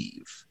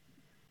believe,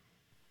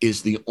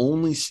 is the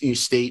only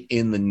state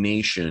in the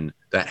nation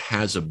that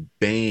has a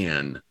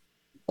ban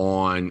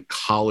on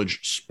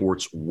college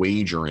sports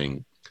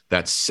wagering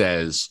that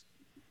says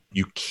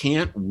you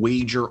can't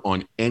wager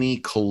on any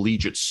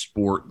collegiate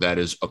sport that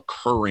is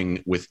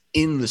occurring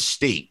within the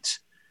state.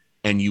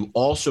 And you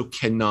also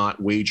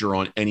cannot wager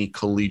on any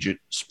collegiate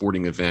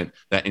sporting event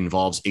that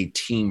involves a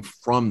team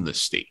from the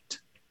state.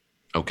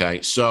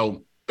 Okay,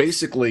 so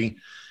basically,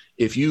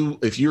 if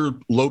you're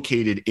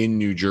located in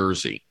New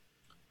Jersey,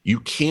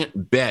 you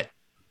can't bet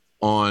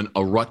on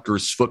a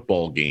Rutgers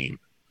football game,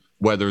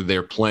 whether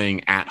they're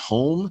playing at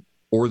home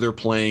or they're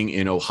playing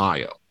in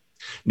Ohio.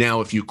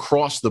 Now, if you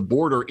cross the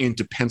border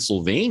into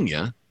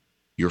Pennsylvania,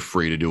 you're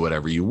free to do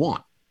whatever you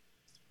want.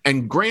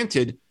 And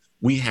granted,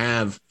 we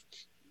have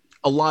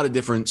a lot of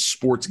different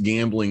sports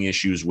gambling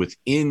issues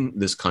within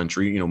this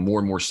country. More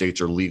and more states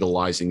are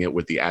legalizing it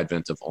with the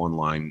advent of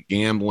online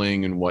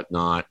gambling and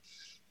whatnot.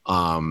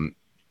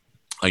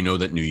 I know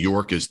that New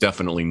York is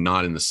definitely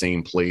not in the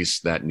same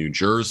place that New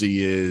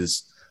Jersey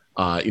is.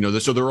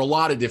 So there are a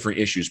lot of different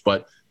issues.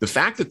 But the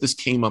fact that this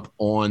came up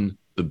on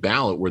the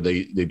ballot, where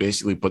they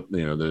basically put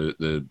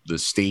the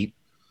state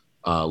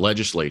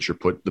legislature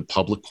put the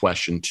public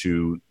question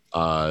to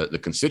the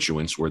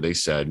constituents, where they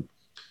said,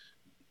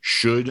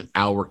 should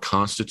our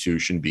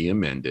Constitution be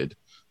amended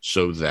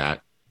so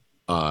that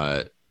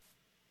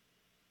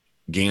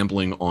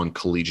gambling on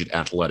collegiate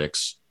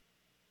athletics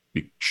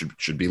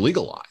should be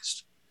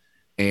legalized?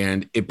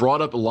 And it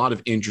brought up a lot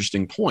of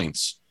interesting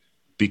points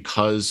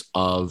because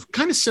of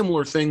kind of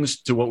similar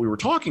things to what we were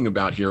talking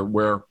about here,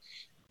 where,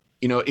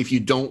 if you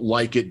don't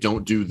like it,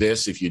 don't do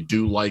this. If you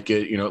do like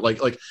it,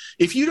 like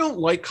if you don't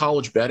like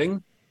college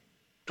betting,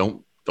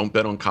 don't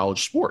bet on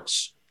college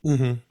sports.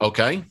 Mm-hmm.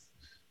 Okay.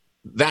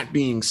 That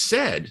being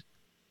said,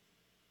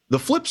 the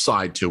flip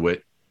side to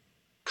it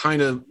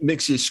kind of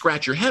makes you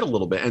scratch your head a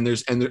little bit.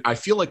 And I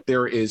feel like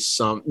there is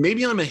some,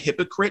 maybe I'm a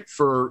hypocrite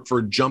for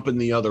jumping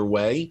the other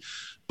way,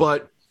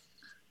 but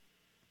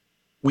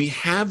we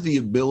have the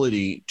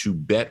ability to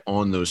bet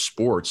on those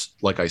sports,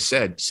 like I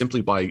said,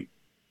 simply by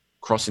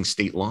crossing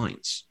state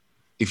lines.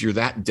 If you're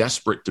that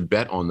desperate to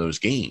bet on those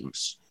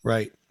games,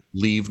 right,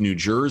 leave New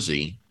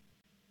Jersey,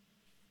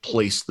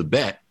 place the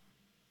bet,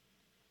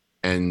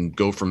 and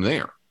go from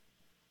there.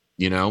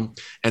 And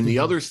the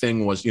other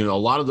thing was,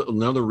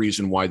 another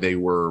reason why they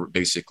were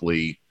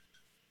basically,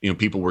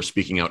 people were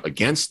speaking out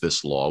against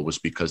this law was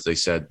because they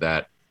said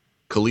that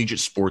collegiate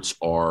sports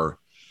are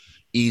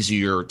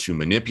easier to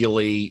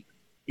manipulate,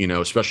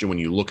 especially when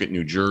you look at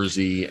New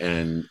Jersey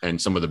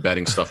and some of the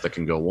betting stuff that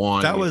can go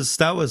on.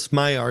 That was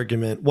my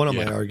argument. One of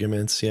my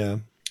arguments. Yeah.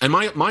 And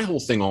my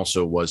whole thing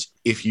also was,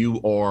 if you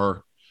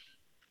are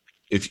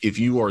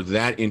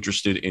that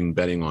interested in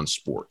betting on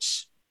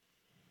sports,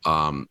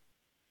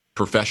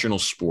 professional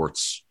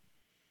sports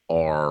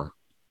are,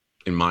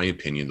 in my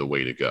opinion, the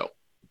way to go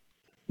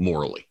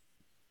morally.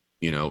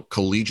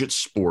 Collegiate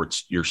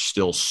sports, you're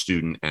still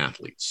student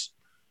athletes.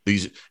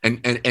 These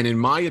and in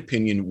my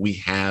opinion, we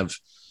have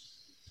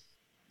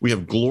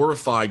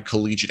glorified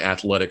collegiate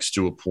athletics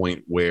to a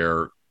point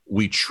where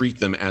we treat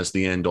them as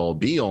the end all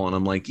be all. And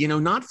I'm like,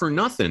 not for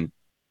nothing.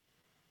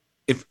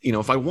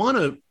 If I want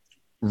to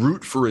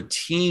root for a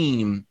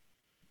team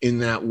in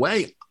that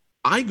way,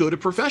 I go to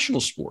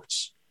professional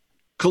sports.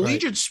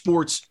 Collegiate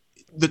sports,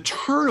 the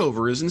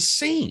turnover is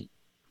insane.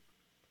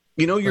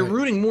 You're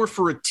rooting more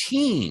for a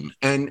team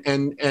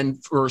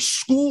and for a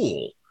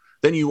school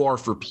than you are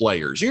for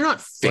players. You're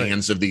not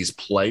fans of these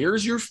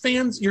players. You're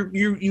fans.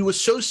 You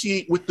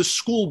associate with the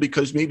school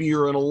because maybe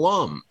you're an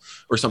alum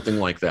or something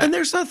like that. And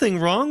there's nothing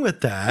wrong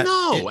with that.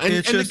 No,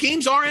 and the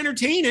games are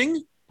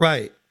entertaining.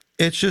 Right.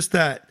 It's just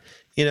that,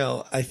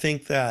 I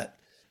think that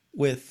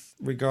with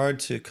regard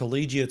to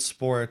collegiate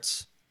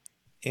sports,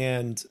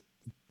 and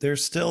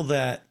there's still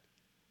that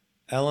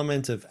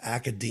element of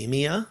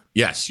academia.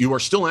 Yes, you are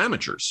still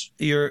amateurs.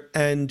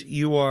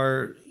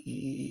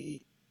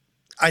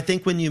 I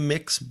think when you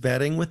mix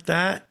betting with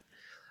that,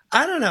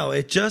 I don't know,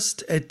 it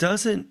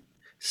doesn't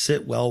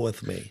sit well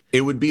with me.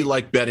 It would be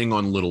like betting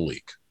on Little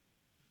League,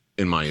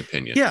 in my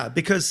opinion. Yeah,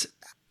 because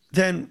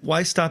then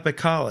why stop at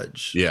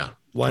college? Yeah.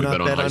 Why not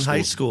bet on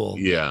high school?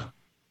 Yeah.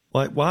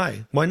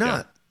 Why? Why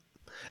not? Yeah.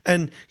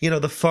 And,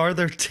 the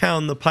farther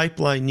down the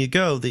pipeline you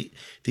go, the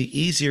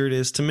easier it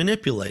is to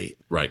manipulate.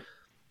 Right.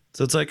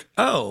 So it's like,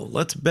 oh,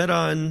 let's bet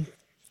on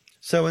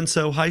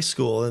so-and-so high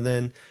school. And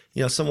then,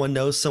 someone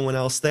knows someone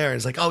else there. And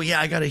it's like, oh yeah,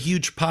 I got a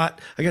huge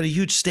pot. I got a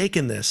huge stake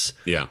in this.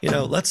 Yeah.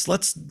 Let's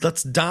toss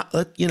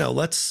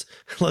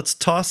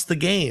the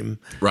game.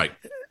 Right.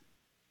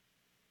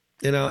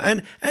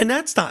 And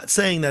that's not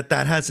saying that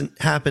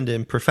hasn't happened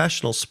in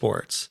professional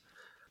sports.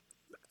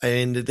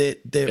 And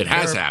it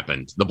has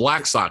happened. The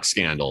Black Sox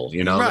scandal,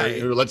 right.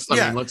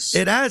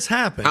 It has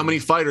happened. How many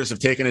fighters have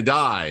taken a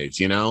dive,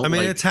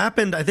 it's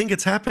happened. I think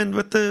it's happened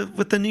with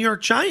the New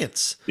York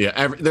Giants.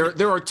 Yeah.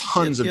 There are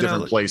tons of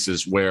different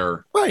places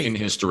where in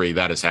history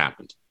that has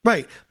happened.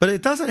 Right. But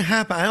it doesn't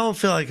happen. I don't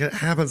feel like it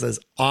happens as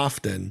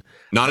often.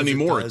 Not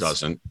anymore. It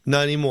doesn't.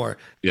 Not anymore.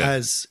 Yeah.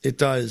 As it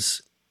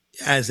does,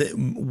 as it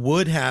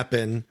would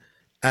happen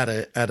at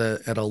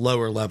a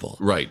lower level.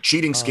 Right.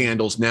 Cheating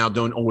scandals now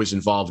don't always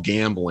involve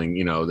gambling.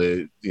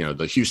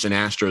 The Houston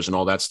Astros and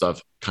all that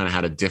stuff kind of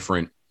had a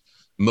different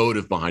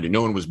motive behind it.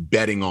 No one was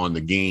betting on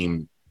the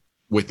game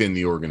within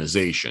the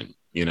organization,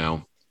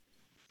 in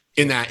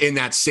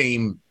that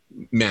same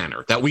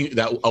manner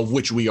that of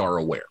which we are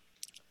aware.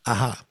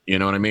 You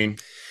know what I mean?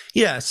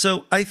 Yeah.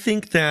 So I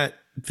think that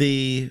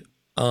the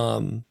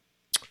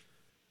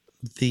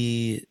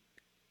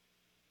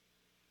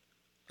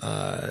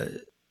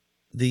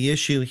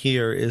issue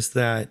here is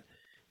that,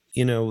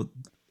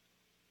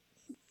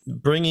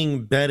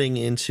 bringing betting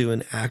into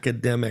an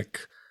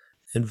academic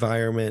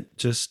environment,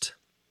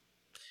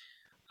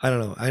 I don't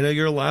know. I know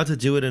you're allowed to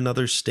do it in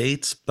other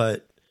states,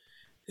 but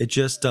it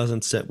just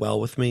doesn't sit well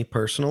with me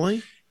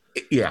personally.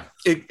 Yeah.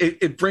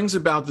 It brings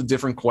about the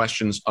different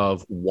questions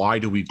of, why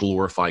do we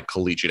glorify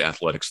collegiate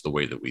athletics the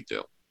way that we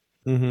do?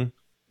 Mm-hmm.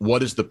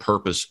 What is the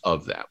purpose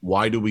of that?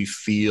 Why do we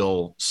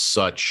feel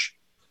such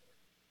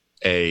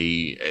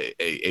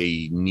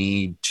a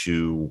need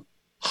to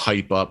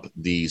hype up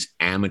these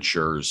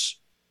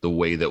amateurs the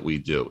way that we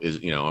do?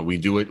 We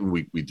do it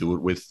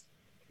with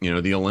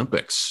the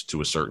Olympics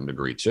to a certain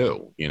degree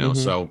too, Mm-hmm.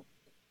 So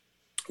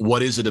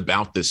what is it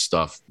about this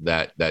stuff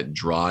that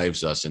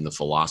drives us in the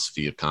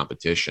philosophy of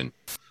competition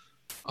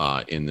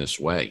in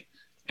this way?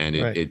 And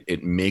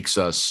it makes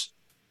us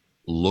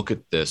look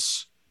at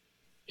this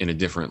in a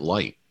different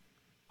light.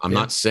 I'm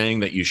not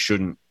saying that you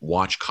shouldn't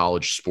watch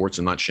college sports.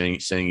 I'm not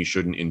saying you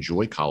shouldn't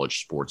enjoy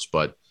college sports,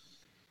 but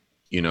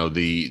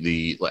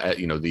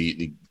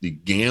the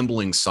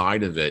gambling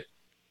side of it,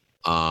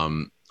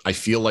 I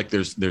feel like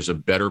there's a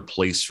better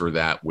place for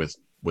that with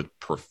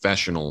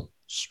professional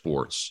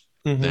sports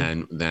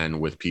than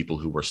with people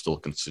who are still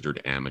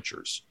considered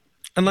amateurs.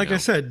 And like I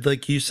said,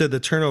 like you said, the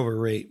turnover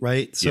rate,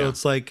 right? So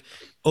it's like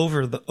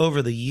over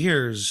the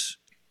years,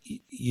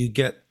 you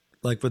get,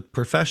 like with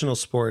professional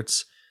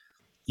sports,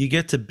 you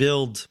get to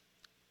build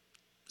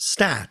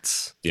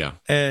stats Yeah.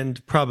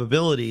 and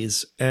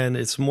probabilities, and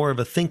it's more of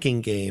a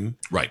thinking game.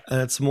 Right.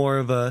 And it's more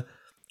of a,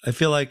 I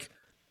feel like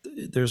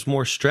there's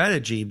more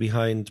strategy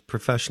behind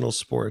professional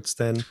sports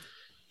than,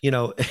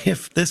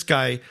 if this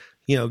guy,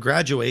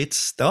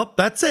 graduates,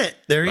 that's it.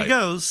 There he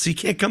goes. He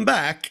can't come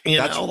back.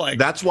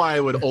 That's why I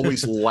would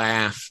always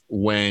laugh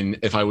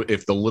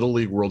if the Little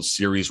League World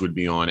Series would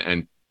be on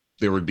and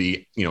there would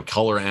be,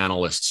 color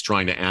analysts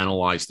trying to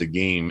analyze the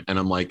game. And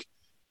I'm like,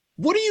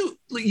 what do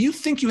you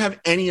think you have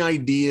any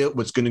idea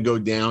what's going to go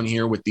down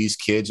here with these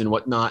kids and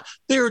whatnot?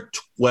 They're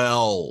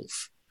 12.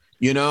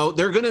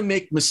 They're going to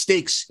make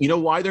mistakes. You know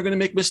why they're going to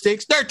make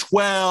mistakes? They're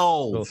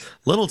 12. Well,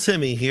 little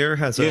Timmy here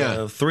has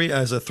a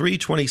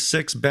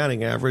 326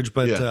 batting average,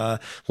 but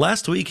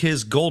last week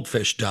his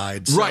goldfish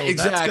died. So right,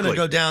 exactly. That's going to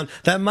go down.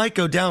 That might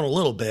go down a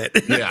little bit.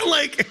 Yeah.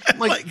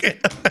 like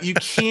you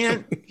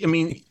can't. I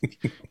mean,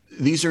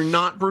 these are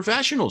not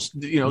professionals.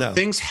 No.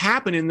 Things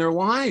happen in their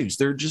lives.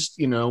 They're just,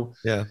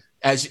 Yeah.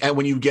 And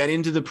when you get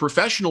into the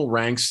professional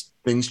ranks,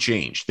 things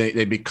change.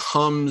 They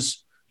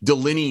becomes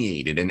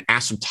delineated and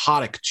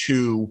asymptotic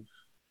to,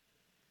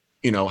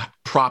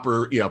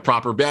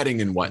 proper betting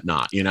and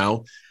whatnot.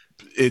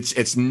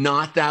 It's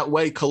not that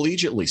way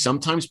collegiately.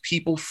 Sometimes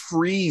people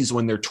freeze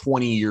when they're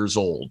 20 years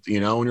old, and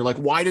you're like,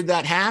 why did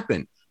that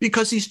happen?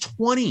 Because he's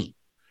 20.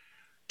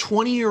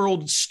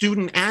 20-year-old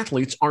student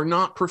athletes are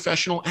not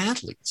professional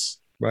athletes.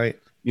 Right.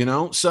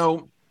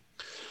 So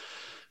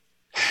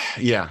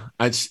yeah,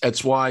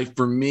 that's why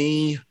for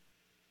me,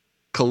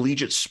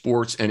 collegiate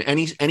sports and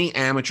any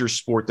amateur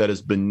sport that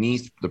is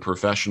beneath the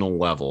professional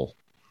level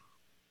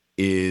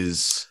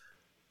is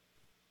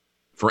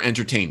for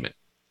entertainment.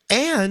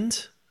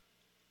 And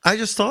I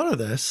just thought of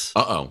this.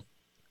 Uh-oh.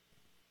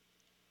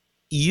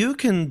 You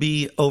can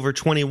be over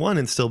 21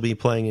 and still be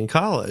playing in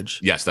college.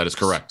 Yes, that is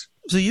correct.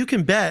 So you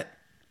can bet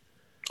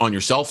on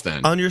yourself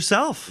then. On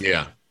yourself.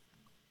 Yeah.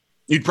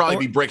 You'd probably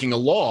be breaking a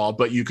law,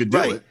 but you could do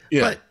it.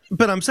 Yeah.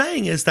 But I'm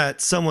saying is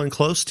that someone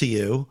close to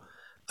you,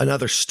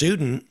 another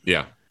student,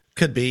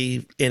 could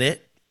be in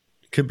it,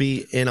 could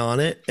be in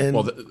on it, and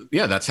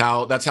that's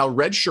how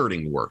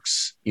redshirting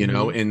works.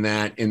 In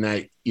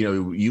that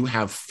you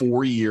have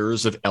 4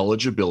 years of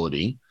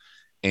eligibility,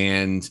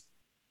 and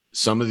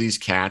some of these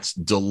cats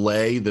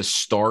delay the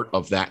start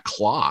of that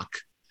clock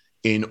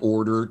in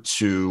order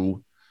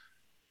to,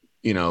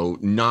 they're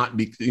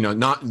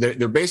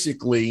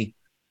basically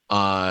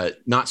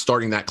not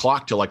starting that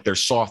clock till like their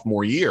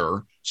sophomore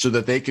year, so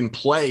that they can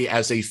play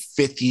as a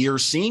fifth year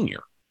senior.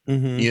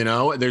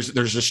 Mm-hmm.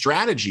 There's a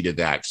strategy to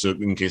that. So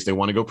in case they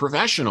want to go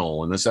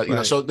professional and this,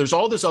 so there's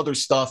all this other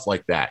stuff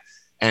like that.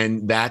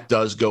 And that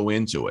does go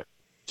into it.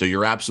 So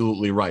you're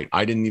absolutely right.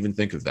 I didn't even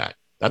think of that.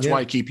 That's why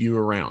I keep you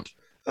around.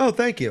 Oh,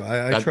 thank you.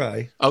 I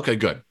try. Okay,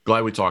 good.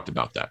 Glad we talked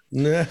about that.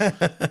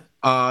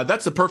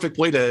 That's the perfect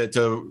way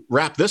to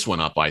wrap this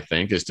one up, I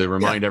think, is to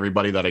remind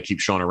everybody that I keep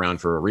Sean around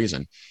for a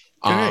reason.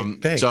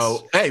 Thanks.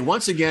 So, hey,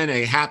 once again,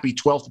 a happy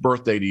 12th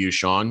birthday to you,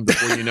 Sean.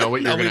 Before you know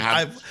it, you're going to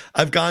have.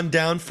 I've gone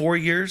down 4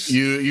 years.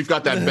 You've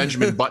got that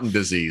Benjamin Button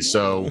disease.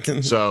 So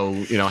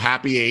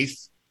happy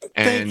 8th.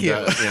 And thank you.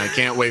 I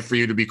can't wait for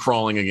you to be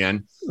crawling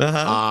again.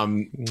 Uh-huh.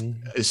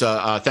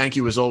 Thank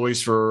you as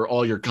always for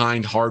all your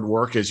kind, hard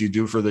work as you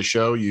do for the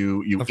show.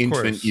 You infant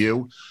course.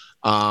 You.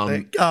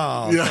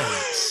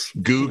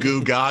 Goo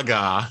goo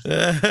gaga.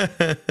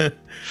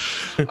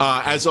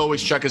 As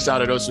always, check us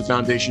out at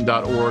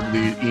osafoundation.org.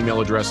 The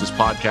email address is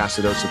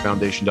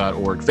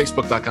podcast@osafoundation.org.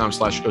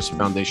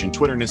 Facebook.com/osafoundation.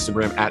 Twitter and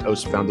Instagram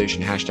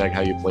 @osafoundation.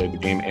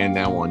 #HowYouPlayTheGame. And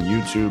now on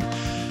YouTube.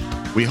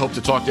 We hope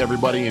to talk to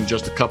everybody in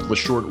just a couple of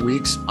short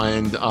weeks.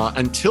 And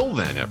until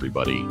then,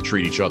 everybody,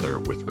 treat each other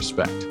with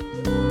respect.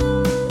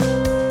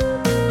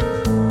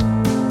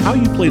 How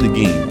You Play the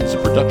Game is a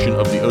production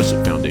of the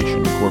OSIP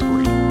Foundation,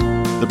 Incorporated.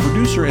 The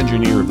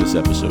producer-engineer of this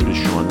episode is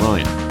Sean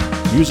Ryan.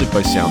 Music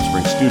by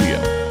Soundspring Studio.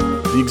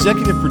 The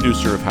executive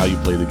producer of How You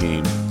Play the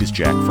Game is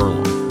Jack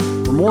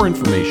Furlong. For more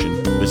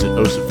information, visit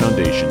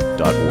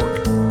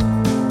osipfoundation.org.